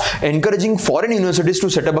last, encouraging foreign universities to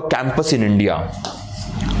set up a campus in India,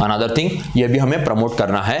 another thing, ये भी हमें प्रमोट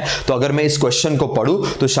करना है। तो अगर मैं इस क्वेश्चन को पढ़ूं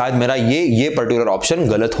तो शायद मेरा ये पर्टिकुलर ऑप्शन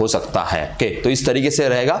गलत हो सकता है, ओके तो इस तरीके से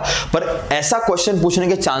रहेगा। पर ऐसा क्वेश्चन पूछने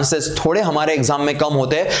के चांसेस थोड़े हमारे एग्जाम में कम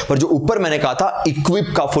होते हैं, पर जो ऊपर मैंने कहा था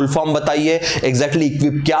इक्विप का फुल फॉर्म बताइए, एग्जैक्टली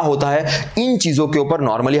इक्विप क्या होता है, इन चीजों के ऊपर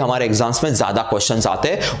नॉर्मली हमारे एग्जाम्स में ज्यादा क्वेश्चंस आते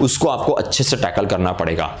हैं, उसको आपको अच्छे से टैकल करना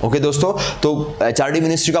पड़ेगा। ओके दोस्तों, तो एचआरडी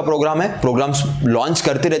मिनिस्ट्री का प्रोग्राम है, प्रोग्राम्स लॉन्च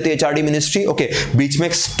करते रहती है एचआरडी मिनिस्ट्री, ओके बीच में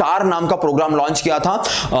एक स्टार नाम का प्रोग्राम लॉन्च किया था,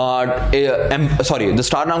 द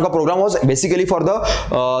स्टार नाम का programme was basically for the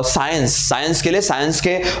science के लिए, साइंस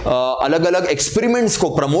के अलग अलग एक्सपेरिमेंट्स को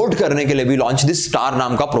प्रमोट करने के लिए भी लॉन्च दिस स्टार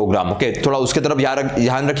नाम का प्रोग्राम, ओके थोड़ा उसके तरफ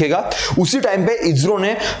ध्यान रखिएगा। उसी टाइम पे इसरो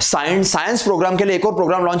ने साइंस प्रोग्राम के लिए एक और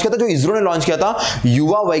प्रोग्राम लॉन्च किया था, जो इसरो ने लॉन्च किया था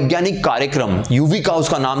युवा वैज्ञानिक कार्यक्रम, यूवी का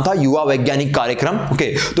उसका नाम था, युवा वैज्ञानिक कार्यक्रम,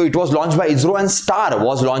 ओके तो it was launch by ISRO and star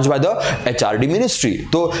was launch by the HRD ministry.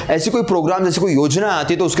 तो ऐसी कोई प्रोग्राम, जैसे कोई योजना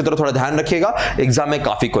आती है तो उसकी तरफ थोड़ा ध्यान रखिएगा, एग्जाम में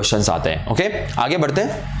काफी क्वेश्चंस आते हैं। ओके आगे बढ़ते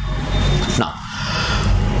हैं ना।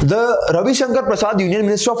 The Ravi Shankar Prasad, Union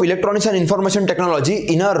Minister of Electronics and Information Technology,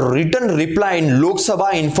 in a written reply in Lok Sabha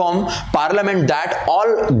informed Parliament that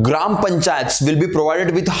all Gram Panchayats will be provided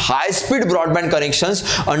with high-speed broadband connections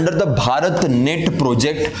under the Bharat Net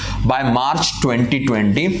project by March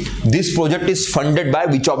 2020. This project is funded by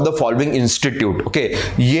which of the following institute? Okay,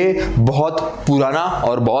 ये बहुत पुराना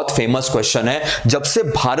और बहुत famous question है। जब से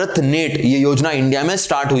Bharat net ये योजना इंडिया में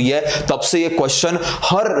स्टार्ट हुई है, तब से ये क्वेश्चन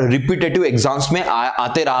हर रिपीटेटिव एग्जाम्स में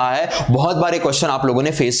आते रहा है। बहुत बार क्वेश्चन आप लोगों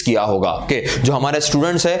ने फेस किया होगा, ओके जो हमारे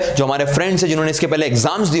स्टूडेंट्स हैं, जो हमारे फ्रेंड्स हैं जिन्होंने इसके पहले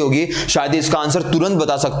एग्जाम्स दी होगी, शायद इसका आंसर तुरंत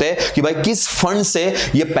बता सकते हैं कि भाई किस फंड से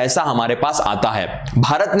ये पैसा हमारे पास आता है।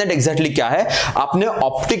 भारत नेट एग्जैक्टली क्या है? आपने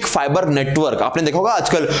ऑप्टिक फाइबर नेटवर्क आपने देखा होगा,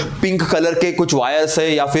 आजकल पिंक कलर के कुछ वायर्स है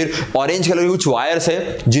या फिर ऑरेंज कलर के कुछ वायर्स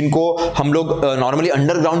है, जिनको हम लोग नॉर्मली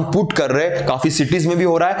अंडरग्राउंड पुट कर रहे हैं, काफी सिटीज में भी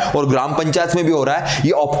हो रहा है और ग्राम पंचायत में भी हो रहा है।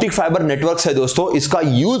 ये ऑप्टिक फाइबर नेटवर्क्स है दोस्तों, इसका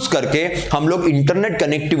यूज करके हम लोग इंटरनेट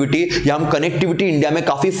कनेक्टिविटी या हम कनेक्टिविटी इंडिया में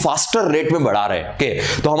काफी फास्टर रेट में बढ़ा रहे हैं।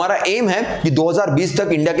 ओके तो हमारा एम है कि 2020 तक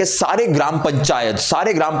इंडिया के सारे ग्राम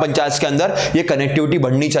पंचायत के अंदर ये कनेक्टिविटी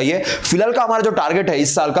बढ़नी चाहिए। फिलहाल का हमारा जो टारगेट है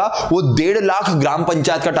इस साल का, वो 1.5 लाख ग्राम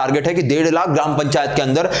पंचायत का टारगेट है कि 1.5 लाख ग्राम पंचायत के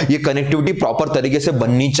अंदर ये कनेक्टिविटी प्रॉपर तरीके से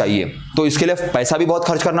बननी चाहिए। तो इसके लिए पैसा भी बहुत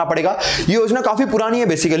खर्च करना पड़ेगा। ये योजना काफी पुरानी है,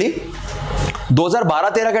 बेसिकली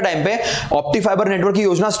 2012-13 के टाइम पे ऑप्टिक फाइबर नेटवर्क की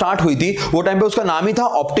योजना स्टार्ट हुई थी। वो टाइम पे उसका नाम ही था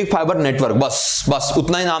ऑप्टिक फाइबर नेटवर्क, बस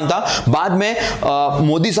उतना ही नाम था। बाद में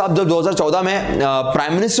मोदी साहब जब 2014 में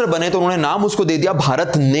प्राइम मिनिस्टर बने तो उन्होंने नाम उसको दे दिया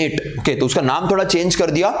भारत नेट, ओके तो उसका नाम थोड़ा चेंज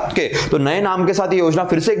कर दिया, ओके तो नए नाम के साथ ये योजना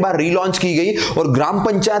फिर से एक बार रीलॉन्च की गई और ग्राम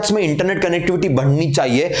पंचायत में इंटरनेट कनेक्टिविटी बढ़नी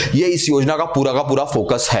चाहिए, ये इस योजना का पूरा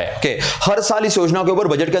फोकस है। ओके हर साल इस योजना के ऊपर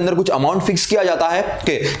बजट के अंदर कुछ अमाउंट फिक्स किया जाता है।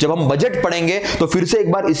 ओके जब हम बजट पढ़ेंगे तो फिर से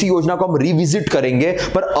एक बार इसी योजना को हम रिविजिट करेंगे,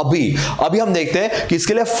 पर अभी हम देखते हैं कि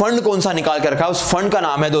इसके लिए फंड कौन सा निकाल के रखा है। उस फंड का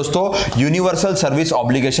नाम है दोस्तों universal service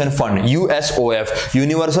obligation fund, USOF,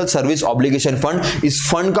 universal service obligation fund. इस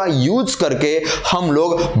फंड का यूज करके हम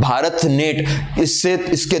लोग भारत नेट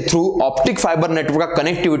इसके थ्रू ऑप्टिक फाइबर नेटवर्क का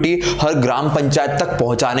कनेक्टिविटी हर ग्राम पंचायत तक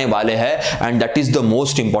पहुंचाने वाले हैं and that is the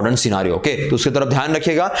most important scenario. Okay तो उसकी तरफ ध्यान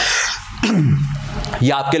रखिएगा, ये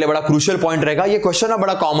आपके लिए बड़ा क्रूशियल पॉइंट रहेगा। ये क्वेश्चन ना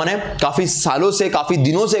बड़ा कॉमन है, काफी सालों से काफी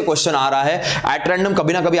दिनों से क्वेश्चन आ रहा है, एट रैंडम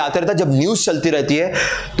कभी ना कभी आते रहता है जब न्यूज चलती रहती है।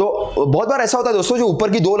 तो बहुत बार ऐसा होता है दोस्तों, जो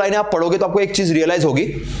ऊपर की 2 लाइनें आप पढ़ोगे तो आपको एक चीज रियलाइज होगी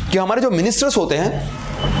कि हमारे जो मिनिस्टर्स होते हैं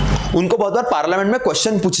उनको बहुत बार पार्लियामेंट में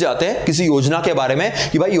क्वेश्चन पूछे जाते हैं किसी योजना के बारे में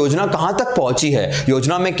कि भाई योजना कहां तक पहुंची है,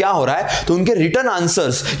 योजना में क्या हो रहा है। तो उनके रिटन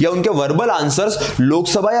आंसर्स या उनके वर्बल आंसर्स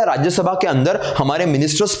लोकसभा या राज्यसभा के अंदर हमारे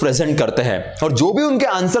मिनिस्टर्स प्रेजेंट करते हैं और जो भी उनके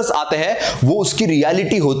आंसर्स आते हैं वो उसकी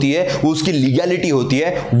रियलिटी होती है, वो उसकी लीगैलिटी होती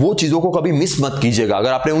है। वो चीजों को कभी मिस मत कीजिएगा।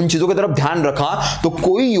 अगर आपने उन चीजों की तरफ ध्यान रखा तो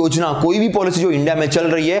कोई योजना, कोई भी पॉलिसी जो इंडिया में चल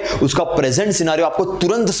रही है उसका प्रेजेंट सिनेरियो आपको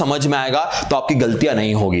तुरंत समझ में आएगा, तो आपकी गलतियां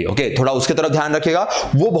नहीं होगी। ओके थोड़ा उसके तरफ ध्यान रखिएगा,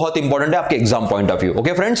 वो बहुत इंपॉर्टेंट है आपके exam point of view.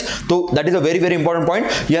 Okay friends, तो that is a very very important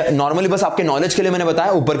point. ये नॉर्मली बस आपके नॉलेज के लिए मैंने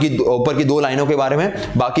बताया ऊपर की दो लाइनों के बारे में।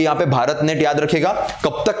 बाकी यहाँ पे भारत नेट याद रखेगा,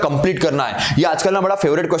 कब तक कंप्लीट करना है। ये आजकल ना बड़ा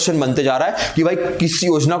फेवरेट क्वेश्चन बनते जा रहा है कि भाई किस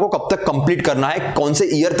योजना को कब तक कंप्लीट करना है, कौन से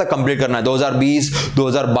ईयर तक कंप्लीट करना है, 2020,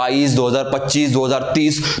 2022, 2025,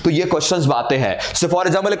 2030। तो ये क्वेश्चंस आते हैं। सो फॉर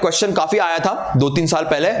एग्जांपल एक क्वेश्चन काफी आया था 2-3 साल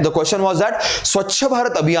पहले। द क्वेश्चन वाज दैट स्वच्छ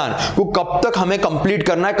भारत अभियान को कब तक हमें कंप्लीट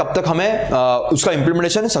करना है, कब तक हमें उसका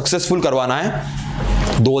इंप्लीमेंटेशन सक्सेसफुल करवाना है।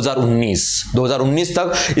 2019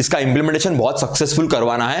 तक इसका इंप्लीमेंटेशन बहुत सक्सेसफुल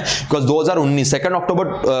करवाना है, because 2019 2 October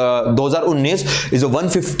 2019 is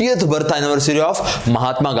 150th birth anniversary of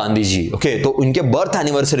Mahatma Gandhi ji. Okay, तो उनके बर्थ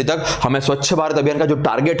एनिवर्सरी तक हमें स्वच्छ भारत अभियान का जो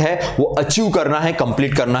टारगेट है वो अचीव करना है,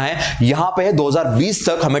 कंप्लीट करना है। यहां पे 2020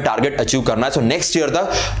 तक हमें टारगेट अचीव करना है। सो नेक्स्ट ईयर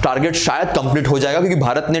तक टारगेट शायद कंप्लीट हो जाएगा, क्योंकि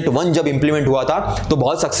भारत नेट 1 जब इंप्लीमेंट हुआ था तो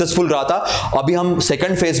बहुत सक्सेसफुल रहा था। अभी हम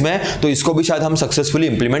सेकंड फेज में, तो इसको भी शायद हम सक्सेसफुली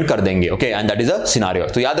इंप्लीमेंट कर देंगे। Okay, and that is a scenario.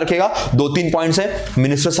 तो याद रखेगा 2-3 पॉइंट्स है।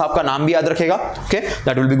 मिनिस्टर साहब का नाम भी याद रखेगा। Okay,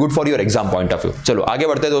 that will be good for your exam point of view. चलो आगे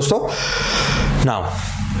बढ़ते हैं दोस्तों। Now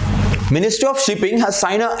Ministry of Shipping has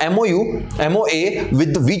signed a MOA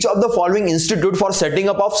with which of the following institute for setting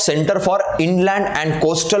up of Center for Inland and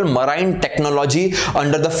Coastal Marine Technology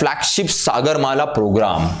under the flagship Sagarmala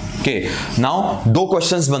program. Okay, now दो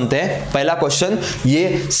questions बनते हैं। पहला question, ये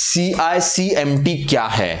CICMT क्या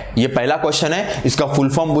है? ये पहला question है, इसका फुल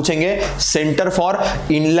फॉर्म पूछेंगे, centre for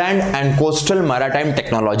inland and coastal maritime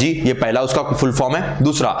technology. ये पहला उसका फुल फॉर्म है।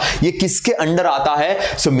 दूसरा, ये किसके अंडर आता है?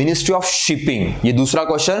 सो मिनिस्ट्री ऑफ शिपिंग, ये दूसरा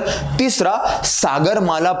क्वेश्चन। तीसरा,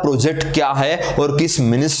 सागरमाला प्रोजेक्ट क्या है और किस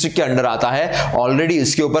मिनिस्ट्री के अंडर आता है? ऑलरेडी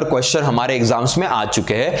इसके ऊपर क्वेश्चन हमारे एग्जाम्स में आ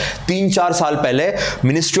चुके हैं। 3-4 साल पहले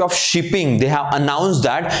ministry of shipping they have announced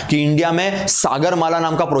that कि इंडिया में सागरमाला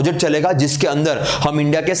नाम का प्रोजेक्ट चलेगा, जिसके अंदर हम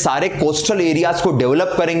इंडिया के सारे कोस्टल एरियाज को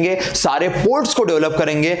डेवलप करेंगे, सारे पोर्ट्स को डेवलप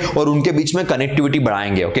करेंगे और उनके बीच में कनेक्टिविटी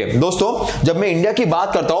बढ़ाएंगे। ओके दोस्तों, जब मैं इंडिया की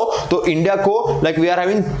बात करता हूं तो इंडिया को like we are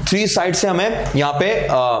having 3 side से हमें यहां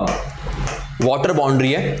पे वाटर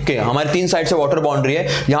बाउंड्री है। ओके, हमारे 3 साइड से वाटर बाउंड्री है।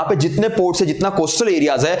 यहां पे जितने पोर्ट्स है, जितना कोस्टल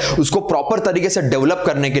एरियाज है, उसको प्रॉपर तरीके से डेवलप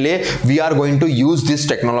करने के लिए we are going to use this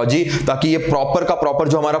technology, ताकि ये प्रॉपर का प्रॉपर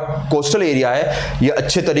जो हमारा कोस्टल एरिया है ये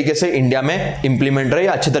अच्छे तरीके से इंडिया में इंप्लीमेंट रहे,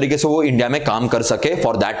 अच्छे तरीके से वो इंडिया में काम कर सके।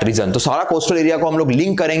 फॉर दैट रीजन तो सारा कोस्टल एरिया को हम लोग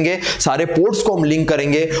लिंक करेंगे, सारे पोर्ट्स को हम लिंक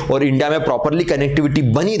करेंगे और इंडिया में प्रॉपरली कनेक्टिविटी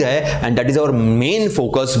बनी रहे, and that is our main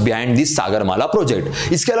focus behind this Sagarmala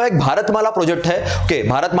project. इसके अलावा एक भारतमाला प्रोजेक्ट है। ओके,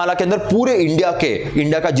 भारतमाला के अंदर पूरे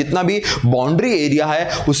इंडिया का जितना भी बाउंड्री एरिया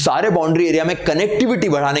है, उस सारे बाउंड्री एरिया में कनेक्टिविटी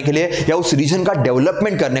बढ़ाने के लिए या उस रीजन का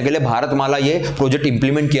डेवलपमेंट करने के लिए भारतमाला ये प्रोजेक्ट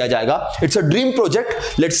इंप्लीमेंट किया जाएगा। It's a dream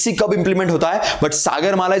project, let's see कब इंप्लीमेंट होता है, but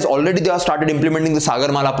Sagarmala is already they have started implementing the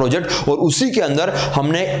Sagarmala project, और उसी के अंदर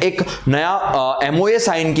हमने एक नया MOA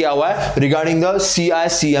साइन किया हुआ है रिगार्डिंग द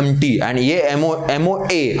CICMT, एंड ये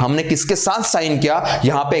MOA हमने किसके साथ साइन किया?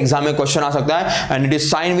 यहां पे एग्जाम में क्वेश्चन आ सकता है, and it is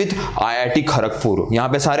sine with IIT Kharagpur. यहां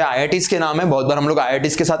पे सारे IITs के नाम है, बहुत बार हम लोग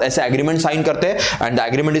IITs के साथ ऐसे एग्रीमेंट साइन करते हैं, and the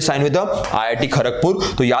agreement is sine with IIT Kharagpur.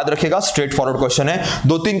 तो याद रखिएगा, स्ट्रेट फॉरवर्ड क्वेश्चन है।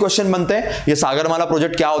 2-3 क्वेश्चन बनते हैं। ये सागरमाला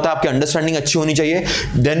प्रोजेक्ट क्या होता है, आपकी अंडरस्टैंडिंग अच्छी होनी चाहिए।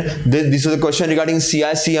 Then this is the question regarding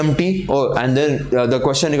CICMT, and then the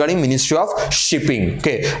question regarding ministry of shipping.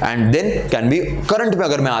 Okay, and then can be current में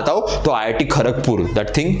अगर मैं आता हूं तो IIT Kharagpur.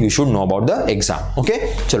 That thing you should know about the exam. Okay,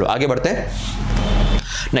 चलो आगे बढ़ते हैं।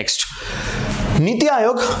 Next, NITI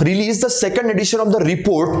Aayog released the second edition of the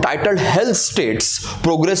report titled Health States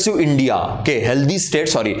Progressive India. Okay, Healthy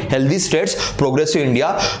States Progressive India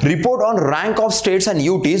report on rank of states and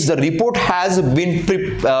UTs. The report has been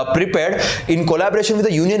prepared in collaboration with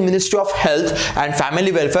the Union Ministry of Health and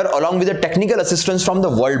Family Welfare along with the technical assistance from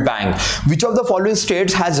the World Bank. Which of the following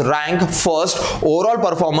states has ranked first overall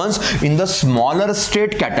performance in the smaller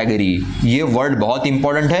state category? ये word बहुत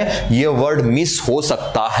important है, ये word miss हो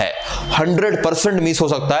सकता है, 100% miss हो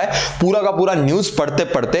सकता है। पूरा का पूरा न्यूज पढ़ते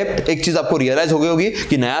पढ़ते एक चीज आपको रियलाइज हो गई होगी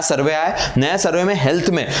कि नया सर्वे आया, नया सर्वे में हेल्थ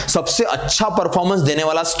में सबसे अच्छा परफॉर्मेंस देने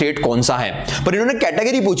वाला स्टेट कौन सा है। पर इन्होंने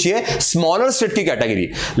कैटेगरी पूछी है स्मॉलर स्टेट की कैटेगरी,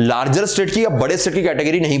 लार्जर स्टेट की या बड़े स्टेट की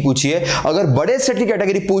कैटेगरी नहीं पूछी है। अगर बड़े स्टेट की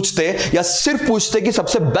कैटेगरी पूछते या सिर्फ पूछते कि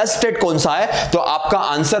सबसे बेस्ट स्टेट कौन सा है, तो आपका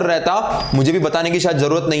आंसर रहता, मुझे भी बताने की शायद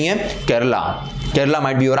जरूरत नहीं है, Kerala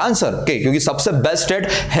might be your answer. Okay, क्योंकि सबसे बेस्ट स्टेट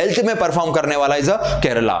हेल्थ में परफॉर्म करने वाला is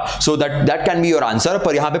Kerala, so that can be your answer.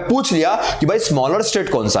 पर यहां पे पूछ लिया कि भाई स्मॉलर स्टेट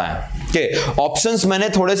कौन सा है। ओके, ऑप्शंस मैंने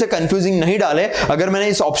थोड़े से कंफ्यूजिंग नहीं डाले। अगर मैंने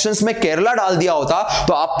इस ऑप्शंस में केरला डाल दिया होता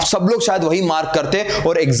तो आप सब लोग शायद वही मार्क करते,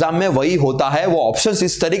 और एग्जाम में वही होता है, वो ऑप्शंस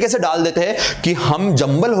इस तरीके से डाल देते हैं कि हम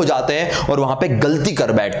जंबल हो जाते हैं और वहां पे गलती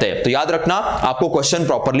कर बैठते हैं। तो याद रखना, आपको क्वेश्चन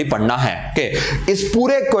प्रॉपरली पढ़ना है। ओके, इस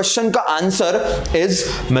पूरे क्वेश्चन का answer is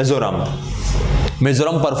Mizoram.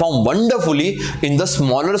 Mizoram perform wonderfully in the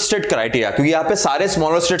smaller state criteria, क्योंकि यहाँ पे सारे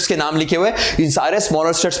स्मॉलर स्टेट्स के नाम लिखे हुए, इन सारे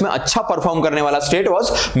स्मॉलर स्टेट्स में अच्छा परफॉर्म करने वाला स्टेट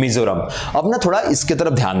वाज मिजोरम। अब ना थोड़ा इसके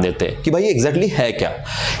तरफ ध्यान देते हैं कि भाई एग्जैक्टली है क्या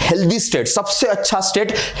हेल्दी स्टेट, सबसे अच्छा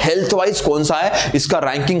स्टेट हेल्थ वाइज कौन सा है, इसका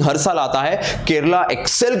रैंकिंग हर साल आता है, केरला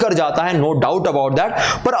एक्सेल कर जाता है, नो डाउट अबाउट दैट।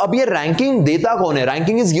 पर अब ये रैंकिंग देता कौन है,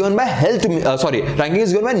 ranking is given by ranking is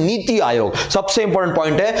given by NITI Aayog. सबसे इंपॉर्टेंट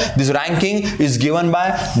पॉइंट है, this ranking is given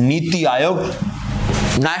by NITI Aayog,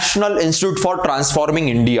 national institute for transforming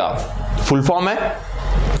India. Full form है।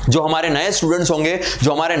 जो हमारे नए स्टूडेंट्स होंगे,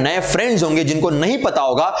 जो हमारे नए फ्रेंड्स होंगे, जिनको नहीं पता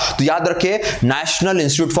होगा तो याद रखिए, national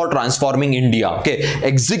institute for transforming India के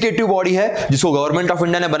एग्जीक्यूटिव बॉडी है जिसको गवर्नमेंट ऑफ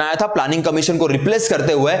इंडिया ने बनाया था प्लानिंग कमीशन को रिप्लेस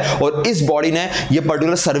करते हुए, और इस बॉडी ने ये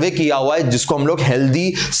पर्टिकुलर सर्वे किया हुआ है जिसको हम लोग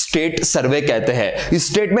हेल्दी स्टेट सर्वे कहते हैं। इस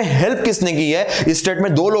स्टेट में हेल्प किसने की है, इस स्टेट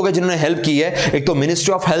में दो लोग हैं जिन्होंने हेल्प की है, एक तो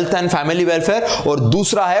ministry of health and family welfare और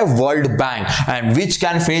दूसरा है world bank, and which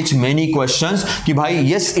can fetch many questions कि भाई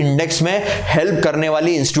यस इंडेक्स में हेल्प करने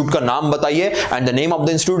वाली इंस्टीट्यूट का नाम बताइए, and the name of the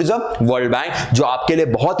institute is a world bank, जो आपके लिए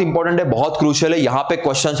बहुत इंपॉर्टेंट है, बहुत क्रूशियल है। यहां पे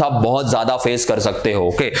क्वेश्चंस आप बहुत ज्यादा फेस कर सकते हो।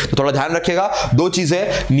 ओके, तो थोड़ा ध्यान रखिएगा। दो चीजें,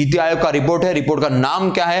 नीति आयोग का रिपोर्ट है, रिपोर्ट का नाम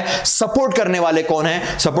क्या है, सपोर्ट करने वाले कौन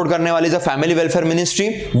है, सपोर्ट करने वाले family welfare ministry,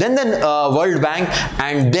 then world bank,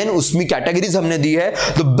 and then उसमें कैटेगरीज हमने दी है।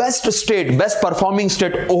 The best state, best performing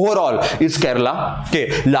state overall is Kerala. के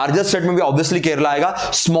लार्जेस्ट स्टेट में भी ऑब्वियसली केरला आएगा।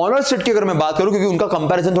 स्मॉलर स्टेट की अगर मैं बात करूं, क्योंकि उनका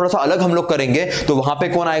कंपैरिजन थोड़ा सा अलग हम लोग करेंगे, तो वहां पे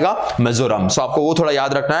कौन आएगा, मिजोरम। सो आपको वो थोड़ा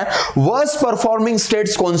याद रखना है। वर्स्ट परफॉर्मिंग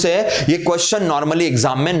स्टेट्स कौन से है, ये क्वेश्चन नॉर्मली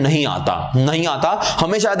एग्जाम में नहीं आता,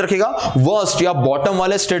 हमेशा याद रखिएगा। वर्स्ट या बॉटम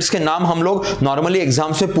वाले स्टेट्स के नाम हम लोग नॉर्मली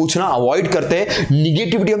एग्जाम से पूछना अवॉइड करते हैं,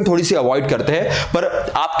 निगेटिविटी हम थोड़ी सी अवॉइड करते हैं। पर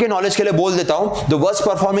आपके नॉलेज के लिए बोल देता हूं, the worst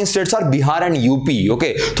performing states are Bihar and UP.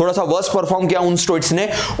 Okay, थोड़ा सा वर्स्ट परफॉर्म किया उन स्टेट्स ने।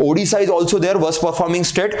 Odisha is also there worst performing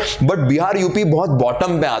state, but Bihar UP बहुत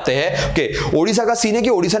बॉटम पे आते हैं। ओके, ओडिशा का सीन है कि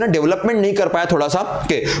ओडिशा ने डेवलपमेंट नहीं कर पाया थोड़ा सा,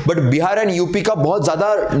 okay, but Bihar and UP का बहुत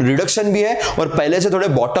ज्यादा रिडक्शन भी है और पहले से थोड़े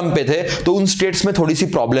बॉटम पे थे, तो उन स्टेट्स में थोड़ी सी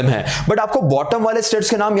प्रॉब्लम है। बट आपको बॉटम वाले स्टेट्स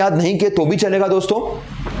के नाम याद नहीं किए तो भी चलेगा दोस्तों,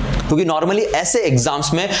 क्योंकि नॉर्मली ऐसे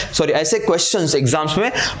एग्जाम्स में ऐसे क्वेश्चंस एग्जाम्स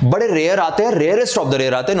में बड़े रेयर आते हैं, रेयरेस्ट ऑफ द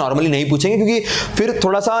रेयर आते हैं। नॉर्मली नहीं पूछेंगे क्योंकि फिर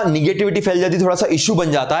थोड़ा सा निगेटिविटी फैल जाती है, थोड़ा सा इश्यू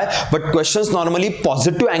बन जाता है। But questions normally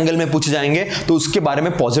positive angle में पूछे जाएंगे, तो उसके बारे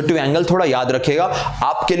में पॉजिटिव एंगल थोड़ा याद रखिएगा,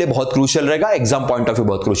 आपके लिए बहुत क्रूशियल रहेगा, एग्जाम पॉइंट ऑफ व्यू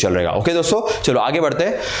बहुत क्रूशियल रहेगा। ओके दोस्तों, चलो आगे बढ़ते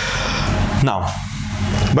हैं। नाउ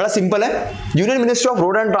बड़ा सिंपल है। Union ministry of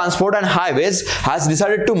road and transport and highways has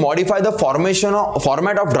decided to modify the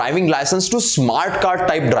format of driving licence to smart card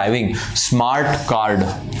type driving, smart card.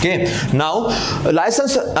 Okay, now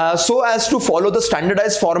licence so as to follow the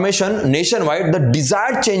standardized formation nationwide, the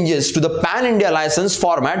desired changes to the pan India license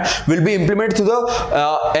format will be implemented through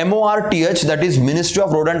the MORTH, that is Ministry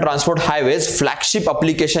of Road and Transport Highways flagship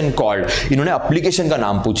application called, इन्होंने application का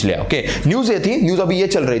नाम पूछ लिया। Okay, news ये थी, news अभी ये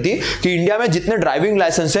चल रही थी कि इंडिया में जितने ड्राइविंग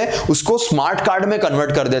लाइसेंस है उसको स्मार्ट कार्ड में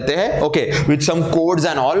कन्वर्ट कर देते हैं। Okay, with some codes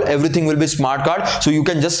and all, everything will be smart card, so you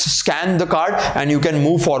can just scan the card and you can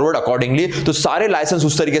move forward accordingly. तो सारे लाइसेंस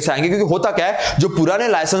उस तरीके से आएंगे, क्योंकि होता क्या है, जो पुराने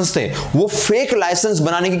लाइसेंस थे वो फेक लाइसेंस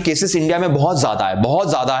बनाने के केसेस इंडिया में बहुत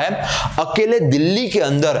ज्यादा है। अकेले दिल्ली के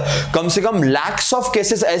अंदर कम से कम लैक्स ऑफ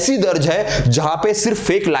केसेस ऐसी दर्ज है जहां पे सिर्फ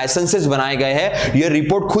फेक लाइसेंसेस बनाए गए हैं। यह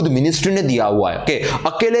रिपोर्ट खुद मिनिस्ट्री ने दिया हुआ है। ओके,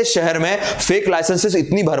 अकेले शहर में फेक लाइसेंसेस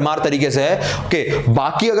इतनी भरमार तरीके से है। ओके,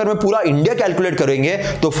 बाकी अगर मैं पूरा इंडिया कैलकुलेट करेंगे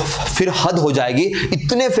तो फिर हद हो जाएगी,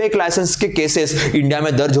 इतने फेक लाइसेंस के केसेस इंडिया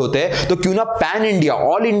में दर्ज होते हैं। तो क्यों ना pan India,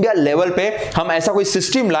 all India level पे हम ऐसा कोई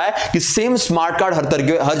सिस्टम लाए कि सेम स्मार्ट कार्ड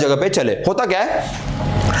हर जगह पे चले। होता क्या है,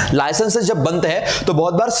 लाइसेंसेस जब बनते हैं तो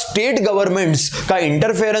बहुत बार स्टेट गवर्नमेंट्स का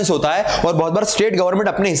इंटरफेरेंस होता है, और बहुत बार स्टेट गवर्नमेंट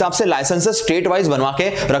अपने हिसाब से लाइसेंसेस स्टेट वाइज बनवा के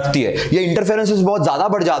रखती है। ये इंटरफेरेंसेस बहुत ज्यादा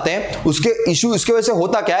बढ़ जाते हैं। उसके इशू, इसके वजह से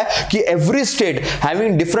होता क्या है कि every state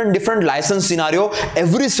having different licence scenario,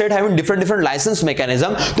 every state having different licence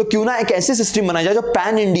mechanism. तो क्यों ना एक ऐसी सिस्टम बनाई जाए जो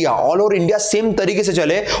pan India, all over India same तरीके से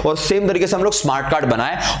चले, और सेम तरीके से हम लोग स्मार्ट कार्ड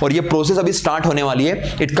बनाए। और ये प्रोसेस अभी स्टार्ट होने वाली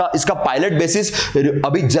है। इसका पायलट बेसिस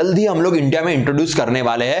अभी जल्द ही हम लोग इंडिया में इंट्रोड्यूस करने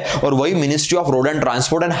वाले हैं, और वही ministry of road and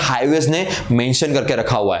transport and highways ने मेंशन करके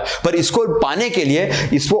रखा हुआ है। पर इसको पाने के लिए,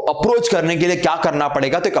 इसको अप्रोच करने के लिए क्या करना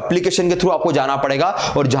पड़ेगा, तो एक एप्लीकेशन के थ्रू आपको जाना पड़ेगा,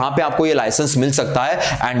 और जहां पे आपको ये लाइसेंस मिल सकता है,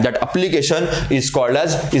 and that application is called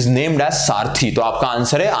as, is named as सारथी। तो आपका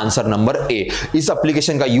आंसर है आंसर नंबर ए। इस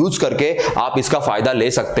एप्लीकेशन का यूज करके आप इसका फायदा ले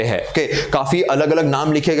सकते हैं। ओके, काफी अलग अलग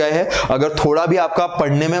नाम लिखे गए हैं। अगर थोड़ा भी आपका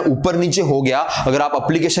पढ़ने में ऊपर नीचे हो गया, अगर आप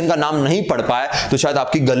एप्लीकेशन का नाम नहीं पढ़ पाए, तो शायद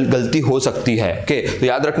आपकी गलती हो सकती है। ओके, तो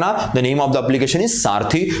याद रखना, the name of the application is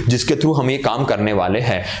सारथी, जिसके थ्रू हम ये काम करने वाले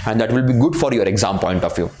हैं, and that will be good for your exam point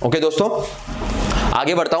of view. Okay दोस्तों,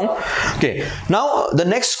 आगे बढ़ता हूं। Okay, now the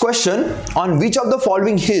next question, on which of the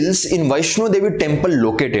following hills in Vaishno Devi temple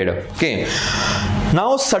located. Okay,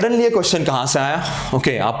 now suddenly ये क्वेश्चन कहां से आया?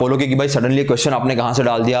 ओके, आप बोलोगे कि भाई सडनली क्वेश्चन आपने कहां से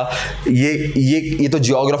डाल दिया, ये तो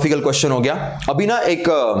जियोग्राफिकल क्वेश्चन हो गया। अभी ना एक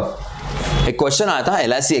क्वेश्चन आया था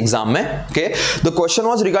LIC एग्जाम में। Okay, the question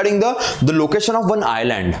was regarding the location of one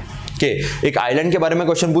island. एक आइलैंड के बारे में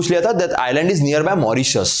क्वेश्चन पूछ लिया था, that island is near by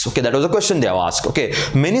Mauritius. Okay, that was a question they have asked. Okay,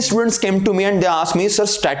 many students came to me and they asked me, sir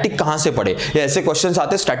static कहां से पढ़े? ये ऐसे क्वेश्चंस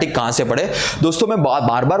आते हैं, स्टैटिक कहां से पढ़े। दोस्तों मैं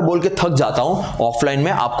बार बार बोल के थक जाता हूं, ऑफलाइन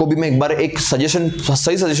में आपको भी मैं एक बार एक सजेशन,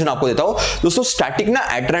 सही सजेशन आपको देता हूं। दोस्तों स्टैटिक ना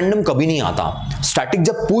एट रैंडम कभी नहीं आता। स्टैटिक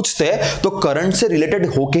जब पूछते हैं तो करंट से रिलेटेड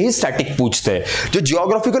होके ही स्टैटिक पूछते हैं। जो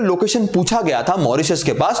जियोग्राफिकल लोकेशन पूछा गया था मॉरिशस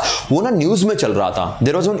के पास, वो ना न्यूज में चल रहा था।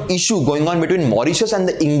 There was one issue going on between Mauritius and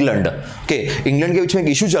the England. Okay, England के बीच में एक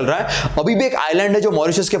इशू चल रहा है। अभी भी एक आइलैंड है जो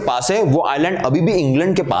मॉरिशस के पास है, वो आइलैंड अभी भी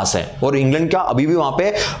इंग्लैंड के पास है और इंग्लैंड का अभी भी वहां पे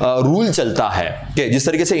रूल चलता है। कि जिस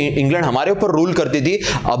तरीके से इंग्लैंड हमारे ऊपर रूल करती थी,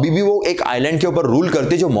 अभी भी वो एक आइलैंड के ऊपर रूल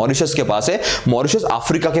करती है जो मॉरिशस के पास है। मॉरिशस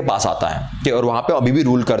अफ्रीका के पास आता है और वहां पे अभी भी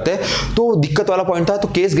रूल करते हैं। तो दिक्कत वाला पॉइंट था, तो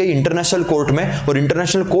केस गई इंटरनेशनल कोर्ट में और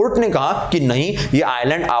इंटरनेशनल कोर्ट ने कहा कि नहीं, ये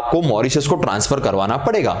आइलैंड आपको मॉरिशस को ट्रांसफर करवाना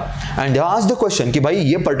पड़ेगा। And they asked the question कि भाई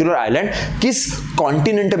ये पर्टिकुलर आइलैंड किस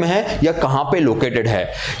कॉन्टिनेंट में है या कहां पे लोकेटेड है।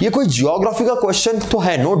 ये कोई जियोग्राफी का क्वेश्चन तो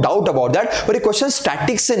है, नो डाउट अबाउट दैट, पर ये क्वेश्चन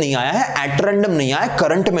स्टैटिक से नहीं आया है, एट रैंडम नहीं आया,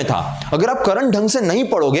 करंट में था। अगर आप करंट ढंग से नहीं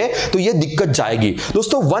पढ़ोगे तो ये दिक्कत जाएगी।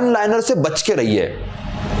 दोस्तों वन लाइनर से बच के रहिए।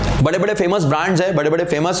 बड़े बड़े फेमस ब्रांड्स हैं, बड़े बड़े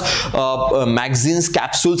famous magazines,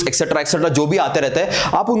 capsules etcetera etcetera जो भी आते रहते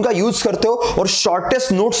हैं, आप उनका यूज करते हो और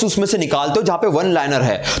शॉर्टेस्ट नोट्स उसमें से निकालते हो जहां पे वन लाइनर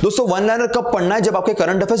है। दोस्तों वन लाइनर कब पढ़ना है? जब आपके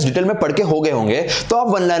करंट अफेयर्स डिटेल में पढ़ के हो गए होंगे तो आप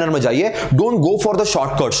वन लाइनर में जाइए। Don't go for the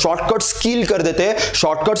shortcut. Shortcuts किल कर देते हैं,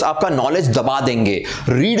 शॉर्टकट्स आपका नॉलेज दबा देंगे।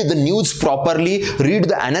 Read the news properly, read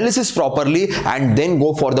the analysis properly and then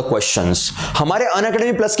go for the questions. हमारे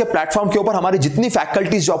अनअकैडमी प्लस के प्लेटफॉर्म के ऊपर हमारी जितनी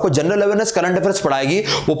फैकल्टीज जो आपको जनरल अवेयरनेस, करंट अफेयर्स पढ़ाएगी,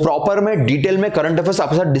 वो प्रॉपर में डिटेल में करंट अफेयर्स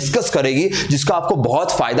आपके साथ डिस्कस करेगी, जिसका आपको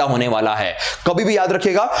बहुत फायदा होने वाला है। कभी भी याद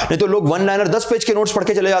रखिएगा, नहीं तो लोग वन लाइनर 10 पेज के नोट्स पढ़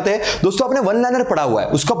के चले जाते हैं। दोस्तों आपने वन लाइनर पढ़ा हुआ है,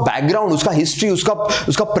 उसका बैकग्राउंड, उसका हिस्ट्री,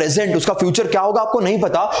 उसका प्रेजेंट, उसका फ्यूचर क्या होगा आपको नहीं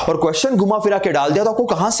पता और क्वेश्चन घुमा फिरा के डाल दिया तो आपको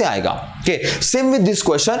कहां से आएगा? सेम विद दिस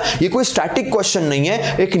क्वेश्चन, ये कोई स्टैटिक क्वेश्चन नहीं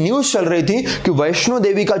है। एक न्यूज चल रही थी कि वैष्णो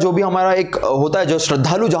देवी का जो भी हमारा एक होता है, जो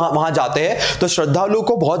श्रद्धालु जहां वहां जाते हैं, तो श्रद्धालु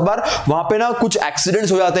को बहुत बार वहां पे ना कुछ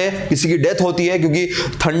एक्सीडेंट्स हो जाते हैं, किसी की डेथ होती है क्योंकि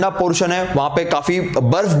ठंडा पोर्शन है, वहां पे काफी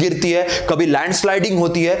बर्फ गिरती है, कभी लैंडस्लाइडिंग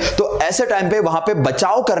होती है। तो ऐसे टाइम पे वहां पे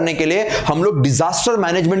बचाव करने के लिए हम लोग डिजास्टर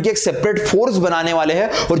मैनेजमेंट की एक सेपरेट फोर्स बनाने वाले हैं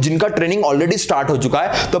और जिनका ट्रेनिंग ऑलरेडी स्टार्ट हो चुका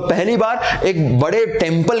है। तो पहली बार एक बड़े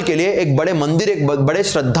टेंपल के लिए, एक बड़े मंदिर, एक बड़े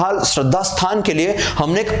श्रद्धा स्थान के लिए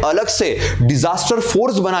हमने एक अलग से डिजास्टर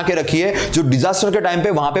फोर्स बना के रखी है, जो डिजास्टर के टाइम पे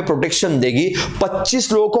वहां पे प्रोटेक्शन देगी।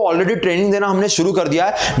 25 लोगों को ऑलरेडी ट्रेनिंग देना हमने शुरू कर दिया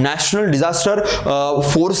है नेशनल डिजास्टर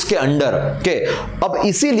फोर्स के अंडर। अब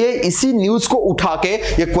इसीलिए इसी न्यूज को उठा के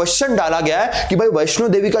ये क्वेश्चन डाला गया है कि भाई वैष्णो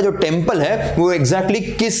देवी का जो टेंपल है वो एग्जैक्टली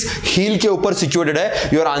किस हिल के ऊपर सिचुएटेड है।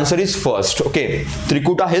 Your answer is first. Okay,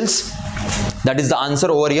 Trikuta hills, that is the answer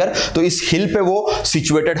over here. तो इस हिल पे वो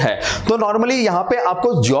सिचुएटेड है। तो नॉर्मली यहां पे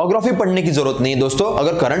आपको ज्योग्राफी पढ़ने की जरूरत नहीं है दोस्तों।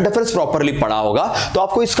 अगर करंट अफेयर्स प्रॉपर्ली पढ़ा होगा तो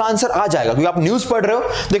आपको इसका आंसर आ जाएगा, क्योंकि आप न्यूज पढ़ रहे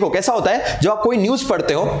हो। देखो कैसा होता है, जब आप कोई न्यूज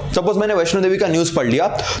पढ़ते हो, सपोज मैंने वैष्णो देवी का न्यूज पढ़ लिया,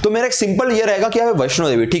 तो मेरा एक सिंपल ये रहेगा कि वैष्णो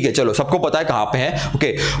देवी, ठीक है चलो सबको पता है कहां पे है।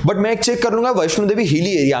 ओके, बट मैं एक चेक कर लूंगा वैष्णो देवी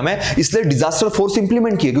हिली एरिया में, इसलिए डिजास्टर फोर्स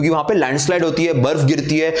इंप्लीमेंट की है क्योंकि वहां पे लैंडस्लाइड होती है, बर्फ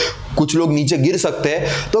गिरती है, कुछ लोग नीचे गिर सकते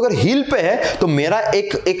हैं। तो अगर हिल पे है तो मेरा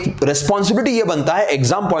एक रेस्पॉन्सिबिलिटी ये बनता है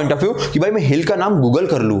एग्जाम पॉइंट ऑफ व्यू कि भाई मैं हिल का नाम गूगल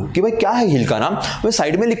कर लूं कि भाई क्या है हिल का नाम, मैं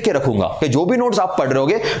साइड में लिख के रखूंगा कि जो भी नोट्स आप पढ़ रहे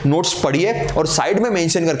होगे, नोट्स पढ़िए और साइड में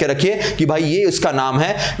मेंशन करके रखिए कि भाई ये इसका नाम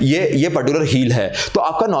है, ये पर्टिकुलर हिल है। तो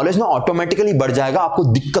आपका नॉलेज ना ऑटोमेटिकली बढ़ जाएगा, आपको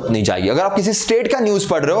दिक्कत नहीं जाएगी। अगर आप किसी स्टेट का न्यूज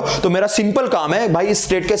पढ़ रहे हो तो मेरा सिंपल काम है, भाई इस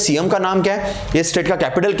स्टेट के सीएम का नाम क्या है, ये स्टेट का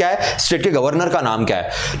कैपिटल क्या है, स्टेट के गवर्नर का नाम क्या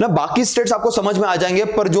है ना। बाकी स्टेट्स आपको समझ में आ जाएंगे,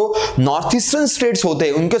 पर जो नॉर्थ ईस्टर्न स्टेट्स होते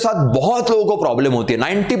हैं उनके साथ बहुत लोगों को प्रॉब्लम होती है।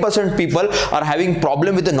 90% people are having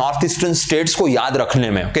problem with the north eastern states को याद रखने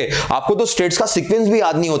में। ओके, आपको तो स्टेट्स का सीक्वेंस भी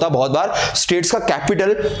याद नहीं होता बहुत बार, स्टेट्स का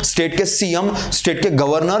कैपिटल, स्टेट के सीएम, स्टेट के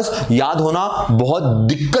गवर्नर्स याद होना बहुत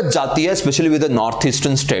दिक्कत जाती है, specially with the north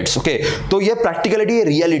eastern states. Okay, तो ये प्रैक्टिकलिटी, ये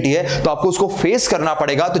रियलिटी है, तो आपको उसको फेस करना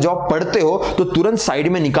पड़ेगा। तो जब आप पढ़ते हो तो तुरंत साइड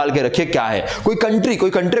में निकाल के रखिए क्या है। कोई कंट्री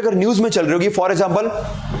अगर न्यूज में चल रही होगी, फॉर एग्जांपल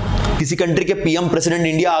किसी कंट्री के पीएम प्रेसिडेंट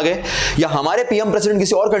इंडिया आ गए या हमारे पीएम प्रेसिडेंट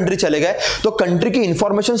किसी और कंट्री चले गए, तो कंट्री की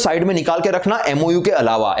इंफॉर्मेशन साइड में निकाल के रखना एमओयू के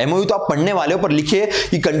अलावा। एमओयू तो आप पढ़ने वाले हो, पर लिखिए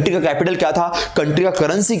कि कंट्री का कैपिटल क्या था, कंट्री का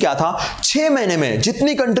करेंसी क्या था। 6 महीने में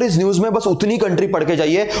जितनी कंट्रीज न्यूज में, बस उतनी कंट्री पढ़ के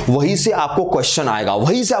जाइए, वहीं से आपको क्वेश्चन आएगा,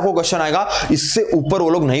 वहीं से आपको क्वेश्चन आएगा। इससे ऊपर वो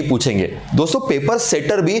लोग नहीं पूछेंगे। दोस्तों पेपर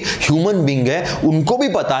सेटर भी ह्यूमन बीइंग है, उनको भी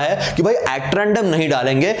पता है कि भाई एट रैंडम नहीं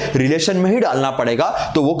डालेंगे, रिलेशन में ही डालना पड़ेगा,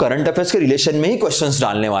 तो वो करंट अफेयर्स के रिलेशन में ही क्वेश्चंस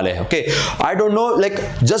डालने वाले हैं। Okay, I don't know, like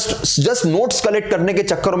just notes collect करने के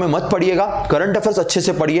चक्करों में मत पढ़िएगा, करंट अफेयर्स अच्छे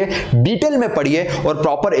से पढ़िए, डिटेल में पढ़िए और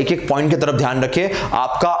प्रॉपर एक एक पॉइंट की तरफ ध्यान रखिए,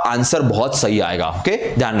 आपका आंसर बहुत सही आएगा। ओके,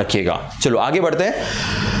 ध्यान रखिएगा। चलो आगे बढ़ते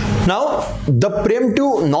हैं। Now, the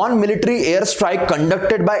preemptive non-military air strike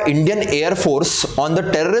conducted by Indian Air Force on the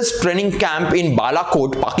terrorist training camp in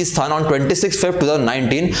Balakot, Pakistan on 26 February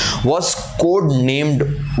 2019 was codenamed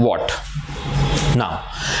what? Now,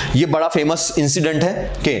 ये बड़ा फेमस इंसिडेंट है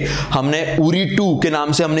कि हमने उरी 2 के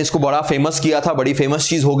नाम से हमने इसको बड़ा फेमस किया था, बड़ी फेमस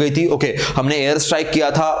चीज हो गई थी। ओके, हमने एयर स्ट्राइक किया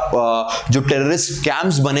था, जो टेररिस्ट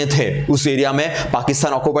कैंप्स बने थे उस एरिया में,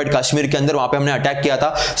 पाकिस्तान ऑक्युपाइड कश्मीर के अंदर, वहां पे हमने अटैक किया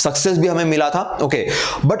था, सक्सेस भी हमें मिला था। ओके,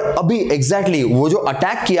 बट अभी एग्जैक्टली वो जो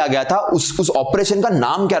अटैक किया गया था उस ऑपरेशन का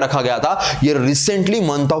नाम क्या रखा गया था, ये रिसेंटली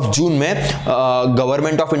मंथ ऑफ जून में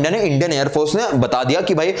गवर्नमेंट ऑफ इंडिया ने, इंडियन एयरफोर्स ने बता दिया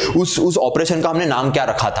कि भाई उस ऑपरेशन का हमने नाम क्या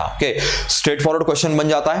रखा था। ओके, स्ट्रेट फॉरवर्ड क्वेश्चन बन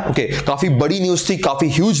जाता है। ओके, काफी बड़ी न्यूज थी, काफी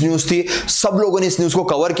ह्यूज न्यूज थी, सब लोगों ने इस न्यूज को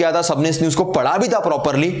कवर किया था, सबने इस न्यूज को पढ़ा भी था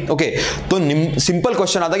प्रॉपरली। ओके, तो सिंपल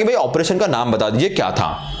क्वेश्चन आता है कि भाई ऑपरेशन का नाम बता दीजिए क्या था।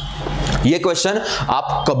 ये क्वेश्चन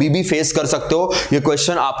आप कभी भी फेस कर सकते हो, ये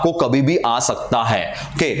क्वेश्चन आपको कभी भी आ सकता है।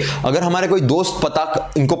 ओके, अगर हमारे कोई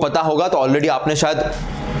दोस्त इनको पता होगा तो ऑलरेडी आपने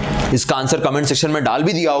शायद इसका आंसर कमेंट सेक्शन में डाल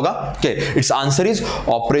भी दिया होगा। Okay, it's answer is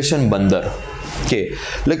operation बंदर। Okay,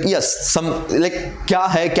 like yes, क्या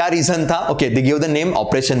है, क्या रीजन था? Okay, they give the name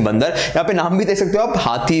operation बंदर। यहाँ पे नाम भी देख सकते हो आप,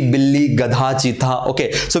 हाथी, बिल्ली, गधा, चीता। Okay,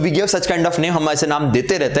 so we give such kind of name, हम ऐसे नाम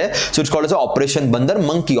देते रहते हैं। So it's called as operation बंदर,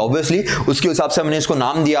 मंकी, ऑब्वियसली उसके हिसाब से हमने इसको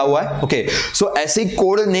नाम दिया हुआ है। ओके, सो ऐसे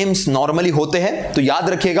कोड नेम्स नॉर्मली होते हैं, तो याद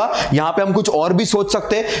रखिएगा। यहाँ पे हम कुछ और भी सोच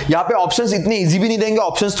सकते हैं, यहाँ पे ऑप्शंस इतने इजी भी नहीं देंगे,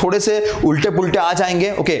 ऑप्शंस थोड़े से उल्टे पुल्टे आ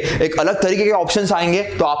जाएंगे। ओके, एक अलग तरीके के ऑप्शंस आएंगे,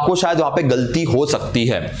 तो आपको शायद वहां पे गलती हो सकती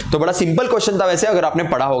है। तो बड़ा सिंपल क्वेश्चन था वैसे, अगर आपने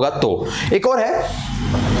पढ़ा होगा तो। एक और है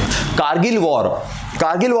कारगिल वॉर।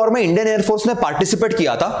 कारगिल वॉर में इंडियन एयरफोर्स ने पार्टिसिपेट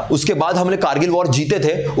किया था, उसके बाद हमने कारगिल वॉर जीते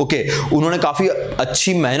थे। ओके, उन्होंने काफी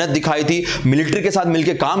अच्छी मेहनत दिखाई थी, मिलिट्री के साथ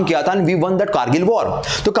मिलकर काम किया था, and we one that Kargil war.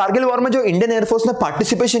 तो कारगिल वॉर में जो इंडियन एयरफोर्स ने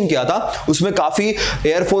पार्टिसिपेशन किया था, उसमें काफी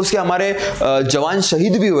एयरफोर्स के हमारे जवान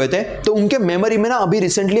शहीद भी हुए थे। तो उनके मेमोरी में ना अभी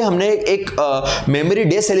रिसेंटली हमने एक मेमोरी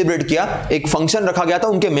डे सेलिब्रेट किया, एक फंक्शन रखा गया था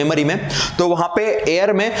उनके मेमोरी में। तो वहां पे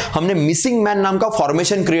एयर में हमने मिसिंग मैन नाम का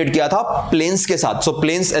फॉर्मेशन क्रिएट किया था प्लेन्स के साथ। सो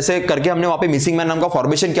प्लेन्स ऐसे करके हमने वहां पे मिसिंग मैन नाम का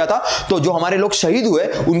फॉर्मेशन किया था, तो जो हमारे लोग शहीद हुए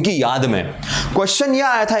उनकी याद में। क्वेश्चन यह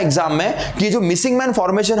आया था एग्जाम में कि जो मिसिंग मैन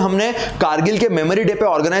फॉर्मेशन हमने कारगिल के मेमोरी डे पे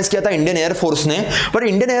ऑर्गेनाइज किया था इंडियन एयरफोर्स ने, पर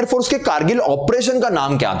इंडियन एयरफोर्स के कारगिल ऑपरेशन का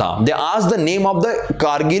नाम क्या था? They asked the name of the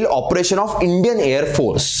Kargil operation of Indian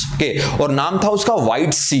air force. Okay, और नाम था उसका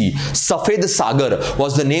व्हाइट सी, सफेद सागर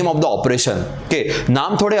was the name of the operation. Okay,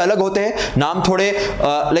 नाम थोड़े अलग होते हैं, नाम थोड़े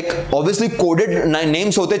लाइक ऑब्वियसली कोडेड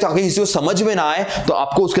नेम्स होते हैं, ताकि किसी को समझ में ना आए, तो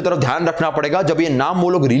आपको उसकी तरफ ध्यान रखना पड़ेगा। जब ये नाम वो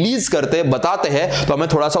लोग रिलीज करते हैं, बताते हैं, तो हमें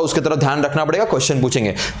थोड़ा सा उसकी तरफ ध्यान रखना पड़ेगा, क्वेश्चन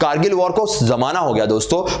पूछेंगे। कारगिल वॉर को जमाना हो गया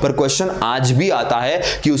दोस्तों, पर क्वेश्चन आज भी आता है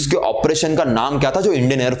कि उसके ऑपरेशन का नाम क्या था जो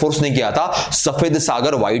इंडियन एयरफोर्स ने किया था, सफेद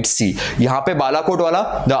सागर व्हाइट सी। यहां पे बालाकोट वाला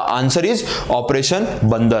द आंसर इज ऑपरेशन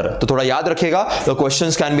बंदर। तो थोड़ा याद रखिएगा, the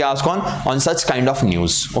questions can be asked on such kind of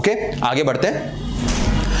news. Okay, आगे बढ़ते हैं।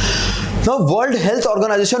 Now, World Health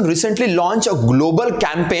Organization recently launched a global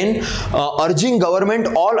campaign urging government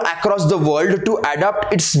all across the world to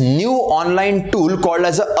adopt its new online tool called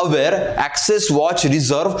as Aware Access Watch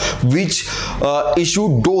Reserve, which issue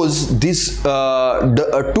does this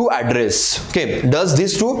to address. Okay, does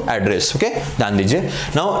this to address. Okay, ध्यान दीजिए।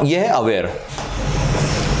 Now, ये है Aware।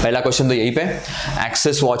 पहला question तो यही पे,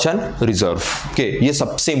 access watch and reserve. Okay, ये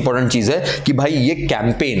सबसे इंपॉर्टेंट चीज है कि भाई ये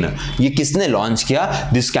कैंपेन ये किसने लॉन्च किया?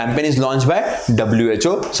 This campaign is launch by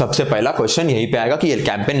WHO। सबसे पहला क्वेश्चन यही पे आएगा कि ये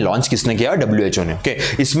कैंपेन लॉन्च किसने किया? WHO ने। ओके,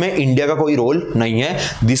 इसमें इंडिया का कोई रोल नहीं है,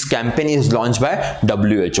 this campaign is launch by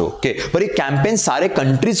WHO। Okay, पर ये कैंपेन सारे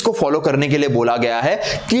कंट्रीज को फॉलो करने के लिए बोला गया है।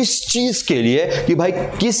 किस चीज के लिए? कि भाई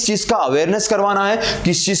किस चीज का अवेयरनेस करवाना है,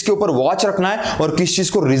 किस चीज के ऊपर वॉच रखना है और किस चीज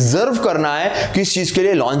को रिजर्व करना है, किस चीज के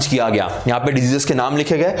लिए लॉन्च लॉन्च किया गया। यहाँ पे डिजीजेस के नाम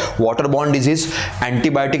लिखे गए, water borne disease,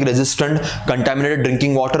 antibiotic resistant, contaminated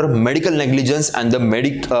drinking water, medical negligence and the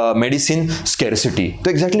medicine scarcity. तो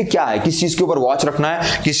एग्जैक्टली क्या है, किस चीज के ऊपर वॉच रखना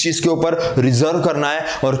है, किस चीज के ऊपर रिजर्व करना है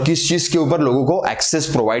और किस चीज के ऊपर लोगों को एक्सेस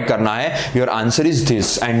प्रोवाइड करना है? Your answer is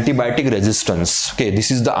this, antibiotic resistance. Okay,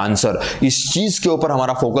 this is the answer. इस चीज के ऊपर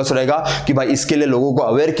हमारा फोकस रहेगा कि भाई इसके लिए लोगों को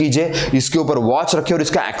अवेयर कीजिए, इसके ऊपर वॉच रखिए और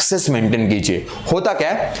इसका एक्सेस मेंटेन कीजिए। होता क्या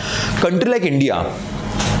है, कंट्री लाइक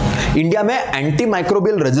इंडिया में anti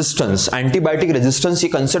microbial resistance, antibiotic resistance, ये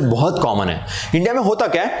कंसेप्ट बहुत कॉमन है इंडिया में। होता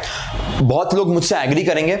क्या है, बहुत लोग मुझसे एग्री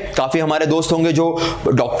करेंगे, काफी हमारे दोस्त होंगे जो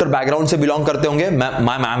डॉक्टर बैकग्राउंड से बिलोंग करते होंगे।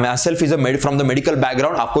 My self is from the medical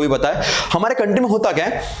background, आपको भी पता है। हमारे कंट्री में होता क्या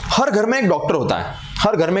है, हर घर में एक डॉक्टर होता है,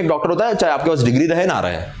 हर घर में एक डॉक्टर होता है, चाहे आपके पास डिग्री रहे ना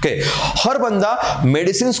रहे। ओके, हर बंदा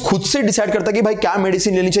मेडिसिन खुद से डिसाइड करता है कि भाई क्या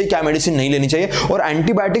मेडिसिन लेनी चाहिए, क्या मेडिसिन नहीं लेनी चाहिए, और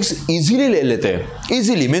एंटीबायोटिक्स इजीली ले लेते हैं।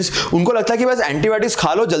 इजीली मींस उनको लगता है कि बस एंटीबायोटिक्स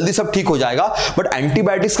खा लो, जल्दी सब ठीक हो जाएगा। बट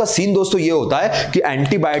एंटीबायोटिक्स का सीन दोस्तों ये होता है कि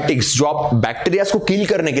एंटीबायोटिक्स जो आप बैक्टीरिया को किल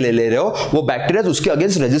करने के लिए ले रहे हो, वो बैक्टीरिया उसके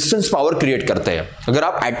अगेंस्ट रेजिस्टेंस पावर क्रिएट करते हैं। अगर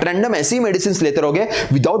आप एट रैंडम ऐसी मेडिसिन लेते रहोगे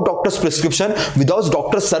without doctors prescription, without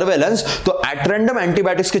doctor surveillance, तो एट रैंडम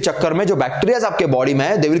एंटीबायोटिक्स के चक्कर में जो बैक्टीरिया आपके बॉडी में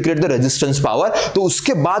है, they will create the resistance power. तो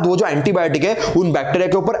उसके बाद वो जो एंटीबायोटिक है उन बैक्टीरिया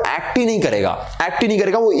के ऊपर एक्ट ही नहीं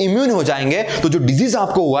करेगा, वो इम्यून हो जाएंगे। तो जो डिजीज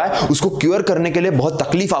आपको हुआ है उसको क्योर करने के लिए बहुत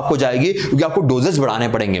तकलीफ आपको जाएगी, क्योंकि आपको डोजेस बढ़ाने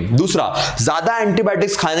पड़ेंगे। दूसरा, ज्यादा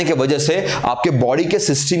एंटीबायोटिक्स खाने की वजह से आपके बॉडी के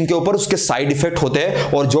सिस्टम के ऊपर उसके साइड इफेक्ट होते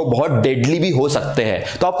हैं और जो बहुत डेडली भी हो सकते हैं।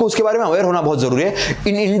 तो आपको उसके बारे में अवेयर होना बहुत जरूरी है।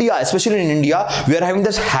 In India, specially in India, we are having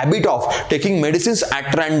this habit of taking medicines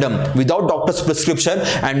at random without doctors prescription,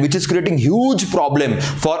 and which is creating huge problem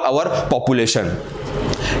for our population.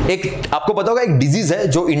 एक आपको पता होगा, एक डिजीज है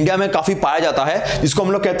जो इंडिया में काफी पाया जाता है, जिसको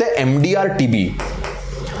हम लोग कहते हैं MDR TB.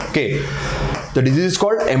 Okay, the disease is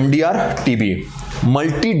called MDR TB,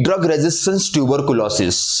 multi drug resistance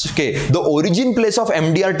tuberculosis. Okay, the origin place of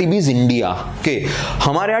MDR TB is India. Okay,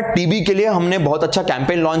 हमारे यहाँ टीबी के लिए हमने बहुत अच्छा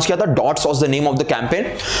कैंपेन लॉन्च किया था, dots was the name of the campaign.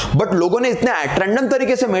 But लोगों ने इतने एट रैंडम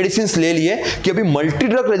तरीके से मेडिसिन ले लिए कि अभी multi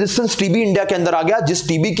drug resistance TB India के अंदर आ गया, जिस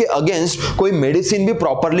टीबी के अगेंस्ट कोई मेडिसिन भी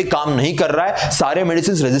प्रॉपरली काम नहीं कर रहा है। सारे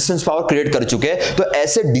मेडिसिन रेजिस्टेंस पावर क्रिएट कर चुके हैं। तो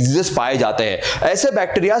ऐसे डिजीजेस पाए जाते हैं, ऐसे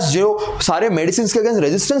बैक्टीरिया जो सारे मेडिसिन के अगेंस्ट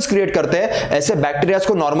रेजिस्टेंस क्रिएट करते हैं, ऐसे बैक्टीरिया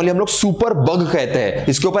को नॉर्मली हम लोग सुपर बग कहते हैं।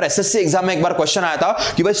 इसके ऊपर एसएससी एग्जाम में एक बार क्वेश्चन आया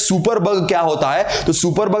था कि भाई सुपर बग क्या होता है। तो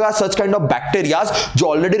super bug are such kind of bacterias जो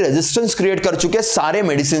ऑलरेडी रेजिस्टेंस क्रिएट कर चुके हैं सारे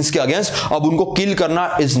मेडिसिन के अगेंस्ट। अब उनको किल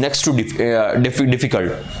करना is next to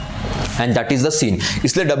difficult, and that is the scene.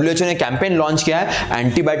 इसलिए WHO ने कैंपेन लॉन्च किया है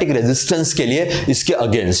एंटीबायोटिक रेजिस्टेंस के लिए, इसके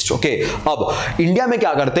अगेंस्ट। ओके, अब इंडिया में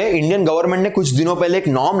क्या करते हैं, इंडियन गवर्नमेंट ने कुछ दिनों पहले एक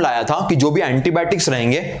नॉर्म लाया था कि जो भी एंटीबायोटिक्स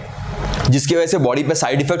रहेंगे जिसकी वजह से बॉडी पे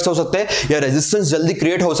साइड इफेक्ट्स हो सकते हैं या रेजिस्टेंस जल्दी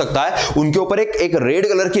क्रिएट हो सकता है, उनके ऊपर एक रेड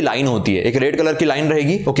कलर की लाइन होती है, एक रेड कलर की लाइन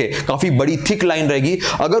रहेगी। ओके, काफी बड़ी थिक लाइन रहेगी।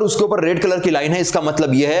 अगर उसके ऊपर रेड कलर की लाइन है, इसका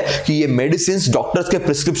मतलब यह है कि ये मेडिसिन डॉक्टर्स के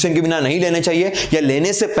प्रिस्क्रिप्शन के बिना नहीं लेने चाहिए, या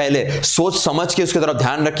लेने से पहले सोच समझ के उसकी तरफ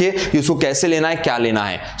ध्यान रखिए कि उसको कैसे लेना है, क्या लेना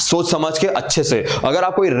है, सोच समझ के अच्छे से। अगर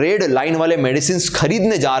आप कोई रेड लाइन वाले मेडिसिन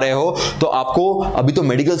खरीदने जा रहे हो तो आपको अभी तो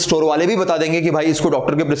मेडिकल स्टोर वाले भी बता देंगे कि भाई इसको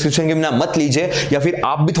डॉक्टर के प्रिस्क्रिप्शन के बिना मत लीजिए, या फिर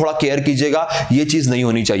आप भी थोड़ा केयर कीजिएगा, ये चीज नहीं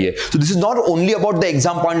होनी चाहिए। So this is not only about the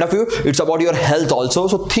exam point of view, it's about your health also,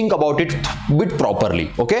 so think about it bit properly.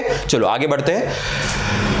 Okay, चलो आगे बढ़ते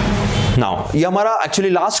हैं। Now, ये हमारा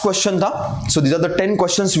actually last question था. So these are the 10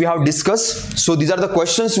 questions we have discussed. So these are the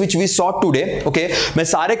questions which we saw today. Okay, मैं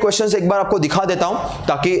सारे questions एक बार आपको दिखा देता हूं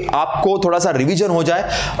ताकि आपको थोड़ा सा रिवीजन हो जाए।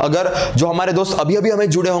 अगर जो हमारे दोस्त अभी अभी हमें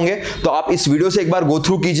जुड़े होंगे तो आप इस वीडियो से एक बार गो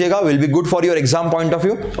थ्रू कीजिएगा, will be good for your exam point of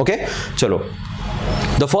view. Okay, चलो।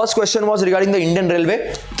 The first question was regarding the Indian Railway.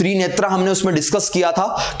 Trinetra हमने उसमें डिस्कस किया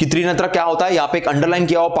था कि त्रिनेत्रा क्या होता है। यहाँ पे एक अंडरलाइन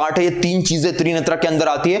किया हुआ पार्ट है, ये तीन चीजें त्रिनेत्रा के अंदर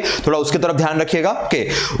आती है, थोड़ा उसके तरफ ध्यान रखिएगा। ओके,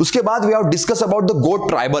 उसके बाद we have discuss about the goat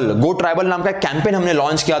tribal. Goat tribal नाम का एक कैंपेन हमने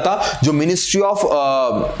लॉन्च किया था जो ministry of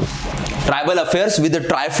tribal affairs with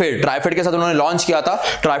TRIFED के साथ उन्होंने लॉन्च किया था।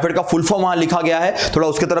 ट्राइफेड का फुल फॉर्म वहां लिखा गया है, थोड़ा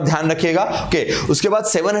उसके तरफ ध्यान रखिएगा। ओके, उसके बाद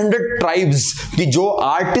 700 ट्राइब्स की जो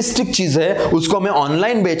आर्टिस्टिक चीज है उसको हमें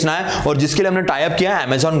ऑनलाइन बेचना है और जिसके लिए हमने टाई अप किया है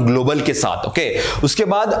अमेजॉन ग्लोबल के साथ। ओके, उसके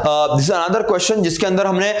बाद दिस इज अनदर क्वेश्चन जिसके अंदर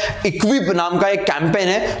हमने इक्विप नाम का एक कैंपेन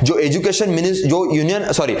है जो education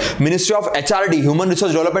ministry of HRD human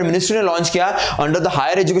resource development ministry ने लॉन्च किया under the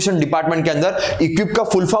higher education department के अंदर। इक्विप का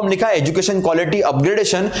फुल फॉर्म लिखा है education quality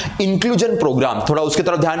upgradation including inclusion programme, थोड़ा उसकी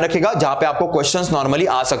तरफ ध्यान रखिएगा, जहां पे आपको क्वेश्चंस नॉर्मली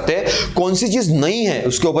आ सकते हैं। कौन सी चीज नहीं है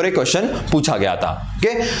उसके ऊपर एक क्वेश्चन पूछा गया था।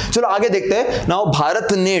 ओके, चलो आगे देखते हैं। नाउ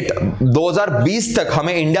भारत नेट 2020 तक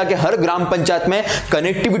हमें इंडिया के हर ग्राम पंचायत में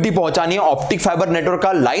कनेक्टिविटी पहुंचानी है, ऑप्टिक फाइबर नेटवर्क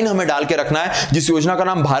का लाइन हमें डाल के रखना है, जिस योजना का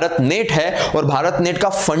नाम भारत नेट है। और भारत नेट का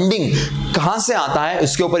फंडिंग कहां से आता है,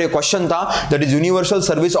 इसके ऊपर एक क्वेश्चन था, that is universal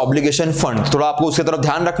service obligation fund. थोड़ा आपको उसकी तरफ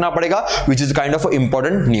ध्यान रखना पड़ेगा, which is kind of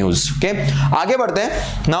important news. Okay, आगे बढ़ते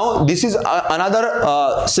हैं। Now this is another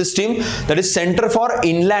system, that is centre for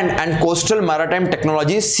inland and coastal maritime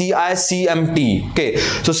technology, CICMT। Okay,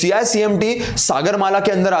 so CICMT Sagarmala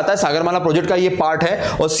के अंदर आता है, सागरमाला प्रोजेक्ट का ये पार्ट है।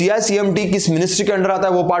 और CICMT किस मिनिस्ट्री के अंदर आता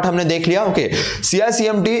है वो पार्ट हमने देख लिया। ओके,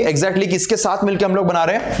 CICMT एग्जैक्टली किसके साथ मिलकर हम लोग बना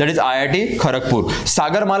रहे हैं, that is IIT Kharagpur.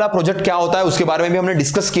 Sagarmala project क्या होता है उसके बारे में भी हमने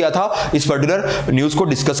डिस्कस किया था इस पर्टिकुलर न्यूज को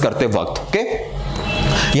डिस्कस करते वक्त। ओके,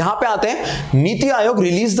 यहां पे आते हैं, NITI Aayog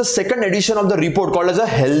release the second edition of the report called as a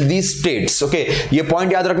healthy states. Okay, ये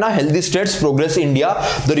पॉइंट याद रखना, healthy states progress India,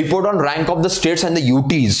 the report on rank of the states and the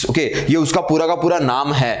UTs. Okay, ये उसका पूरा का पूरा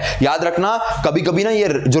नाम है, याद रखना। कभी कभी ना ये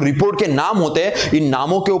जो रिपोर्ट के नाम होते हैं, इन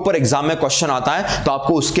नामों के ऊपर एग्जाम में क्वेश्चन आता है, तो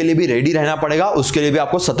आपको उसके लिए भी रेडी रहना पड़ेगा, उसके लिए भी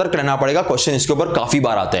आपको सतर्क रहना पड़ेगा। क्वेश्चन इसके ऊपर काफी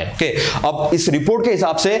बार आते हैं। ओके, अब इस रिपोर्ट के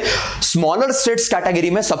हिसाब से स्मॉलर स्टेट्स कैटेगरी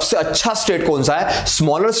में सबसे अच्छा स्टेट कौन सा है,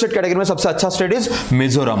 स्मॉलर स्टेट कैटेगरी में सबसे अच्छा स्टेट इज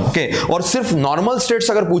मिजोरम। ओके, और सिर्फ नॉर्मल स्टेट्स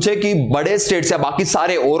अगर पूछे कि बड़े स्टेट्स या बाकी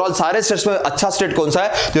सारे ओवरऑल सारे स्टेट्स में अच्छा स्टेट कौन सा है,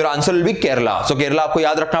 तो your answer will be Kerala. सो केरला आपको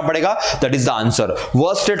याद रखना पड़ेगा, that is the answer.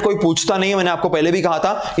 Worst state कोई पूछता नहीं है, मैंने आपको पहले भी कहा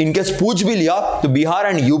था, इनकेस पूछ भी लिया तो Bihar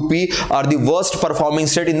and UP are the worst performing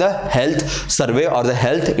state in the health survey और द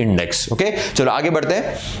हेल्थ इंडेक्स। ओके, चलो आगे बढ़ते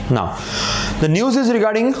हैं। Now the news is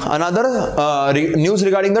regarding another news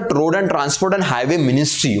regarding the road and transport and highway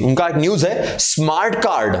ministry. उनका एक न्यूज है, smart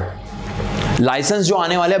card licence जो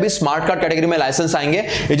आने वाले, अभी स्मार्ट कार्ड कैटेगरी में लाइसेंस आएंगे।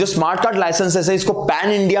 ये जो स्मार्ट कार्ड लाइसेंस है, इसको पैन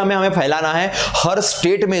इंडिया में हमें फैलाना है, हर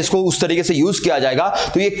स्टेट में इसको उस तरीके से यूज किया जाएगा।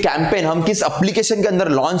 तो ये कैंपेन हम किस एप्लीकेशन के अंदर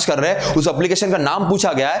लॉन्च कर रहे हैं, उस एप्लीकेशन का नाम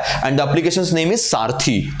पूछा गया है, and the application name is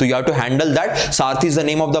सारथी। तो you have to handle that. Sarathi is the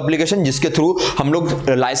name of the application, जिसके थ्रू हम लोग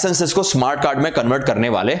लाइसेंसेस को स्मार्ट कार्ड में कन्वर्ट करने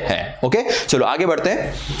वाले हैं। ओके, चलो आगे बढ़ते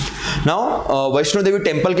हैं। नाउ वैष्णो देवी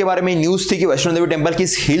टेंपल के बारे में न्यूज थी कि वैष्णो देवी टेंपल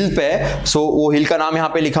किस हिल पे है। सो वो हिल का नाम यहां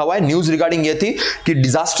पे लिखा हुआ है। न्यूज रिगार्डिंग ये थी कि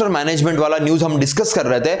डिजास्टर मैनेजमेंट वाला न्यूज हम डिस्कस कर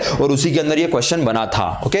रहे थे, और उसी के अंदर ये क्वेश्चन बना था।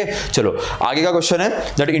 ओके, चलो आगे का क्वेश्चन है,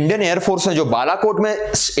 दैट इंडियन एयरफोर्स ने जो बालाकोट में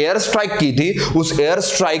एयर स्ट्राइक की थी, उस एयर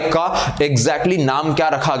स्ट्राइक का एग्जैक्टली नाम क्या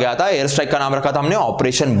रखा गया था। एयर स्ट्राइक का नाम रखा था हमने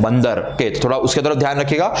ऑपरेशन बंदर। ओके, थोड़ा उसके तरफ ध्यान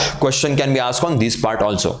रखिएगा, question can be asked on this part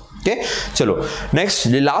also. Okay, चलो नेक्स्ट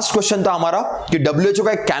लास्ट क्वेश्चन था हमारा कि WHO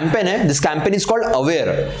का एक कैंपेन है, this campaign is called aware,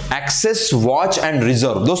 access, watch and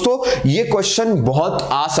reserve. दोस्तों ये क्वेश्चन बहुत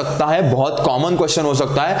आ सकता है, बहुत कॉमन क्वेश्चन हो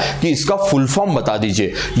सकता है कि इसका फुल फॉर्म बता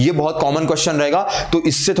दीजिए। ये बहुत कॉमन क्वेश्चन रहेगा, तो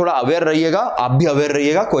इससे थोड़ा अवेयर रहिएगा, आप भी अवेयर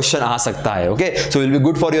रहिएगा, क्वेश्चन आ सकता है। Okay, so will be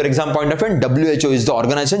good for your exam point of view. WHO is the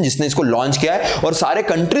organisation जिसने इसको लॉन्च किया है, और सारे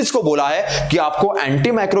कंट्रीज को बोला है कि आपको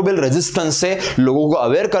एंटी माइक्रोबियल रेजिस्टेंस से लोगों को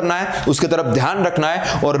अवेयर करना है, उसके तरफ ध्यान रखना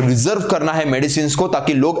है, और रिजर्व करना है मेडिसिन को,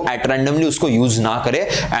 ताकि लोग एट रैंडमली उसको यूज ना करें।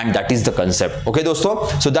 And that is the concept. Okay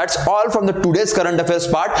दोस्तों, so that's all from the today's current affairs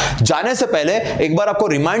part. जाने से पहले एक बार आपको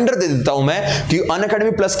रिमाइंडर दे देता हूं मैं कि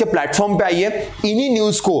अनअकैडमी प्लस के प्लेटफॉर्म पे आइए, इन्हीं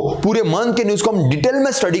न्यूज को, पूरे मंथ के न्यूज को हम डिटेल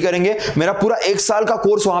में स्टडी करेंगे। मेरा पूरा 1 साल का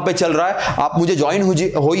कोर्स वहां पे चल रहा है, आप मुझे ज्वाइन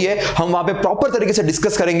होइए, हम वहां पे प्रॉपर तरीके से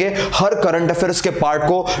डिस्कस करेंगे, हर करंट अफेयर्स के पार्ट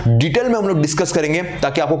को डिटेल में हम लोग डिस्कस करेंगे,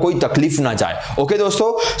 ताकि आपको कोई तकलीफ ना जाए। ओके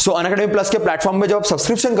दोस्तों, सो अनअकैडमी प्लस के प्लेटफॉर्म पे जब आप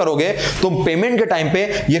सब्सक्रिप्शन करोगे तो पेमेंट के टाइम पे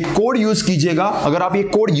ये कोड यूज कीजिएगा। अगर आप ये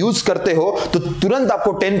कोड यूज करते हो तो तुरंत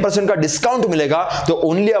आपको 10% का डिस्काउंट मिलेगा, तो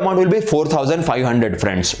only amount will be 4500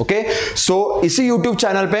 friends. Okay, सो इसी यूट्यूब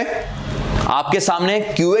चैनल पे आपके सामने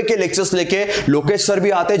क्यूए के लेक्चर्स लेके लोकेश सर भी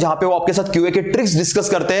आते हैं, जहां पे वो आपके साथ क्यूए के ट्रिक्स डिस्कस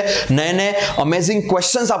करते हैं, नए नए अमेजिंग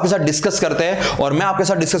क्वेश्चंस आपके साथ डिस्कस करते हैं, और मैं आपके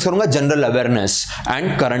साथ डिस्कस करूंगा general awareness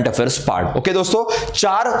and current affairs part. Okay दोस्तों,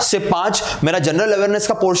 4 से 5 मेरा जनरल अवेयरनेस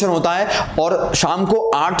का पोर्शन होता है, और शाम को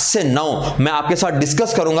 8 से 9 मैं आपके साथ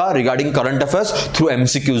डिस्कस करूंगा regarding current affairs through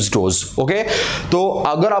MCQs dose. Okay, तो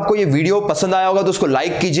अगर आपको ये वीडियो पसंद आया होगा तो उसको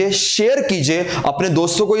लाइक कीजिए, शेयर कीजिए, अपने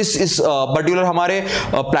दोस्तों को इस पर्टिकुलर हमारे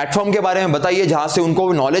प्लेटफॉर्म के बारे में बताइए, जहां से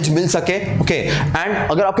उनको नॉलेज मिल सके। ओके,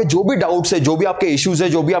 एंड अगर आपके जो भी डाउट्स है, जो भी आपके इश्यूज है,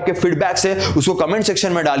 जो भी आपके फीडबैक्स है, उसको कमेंट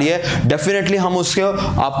सेक्शन में डालिए। डेफिनेटली हम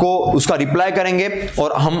आपको उसका रिप्लाई करेंगे,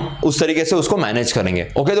 और हम उस तरीके से उसको मैनेज करेंगे।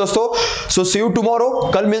 ओके दोस्तों, सो सी यू टुमारो।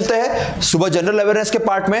 कल मिलते हैं सुबह जनरल अवेयरनेस के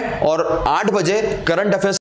पार्ट में, और 8 बजे करंट अफेयर्स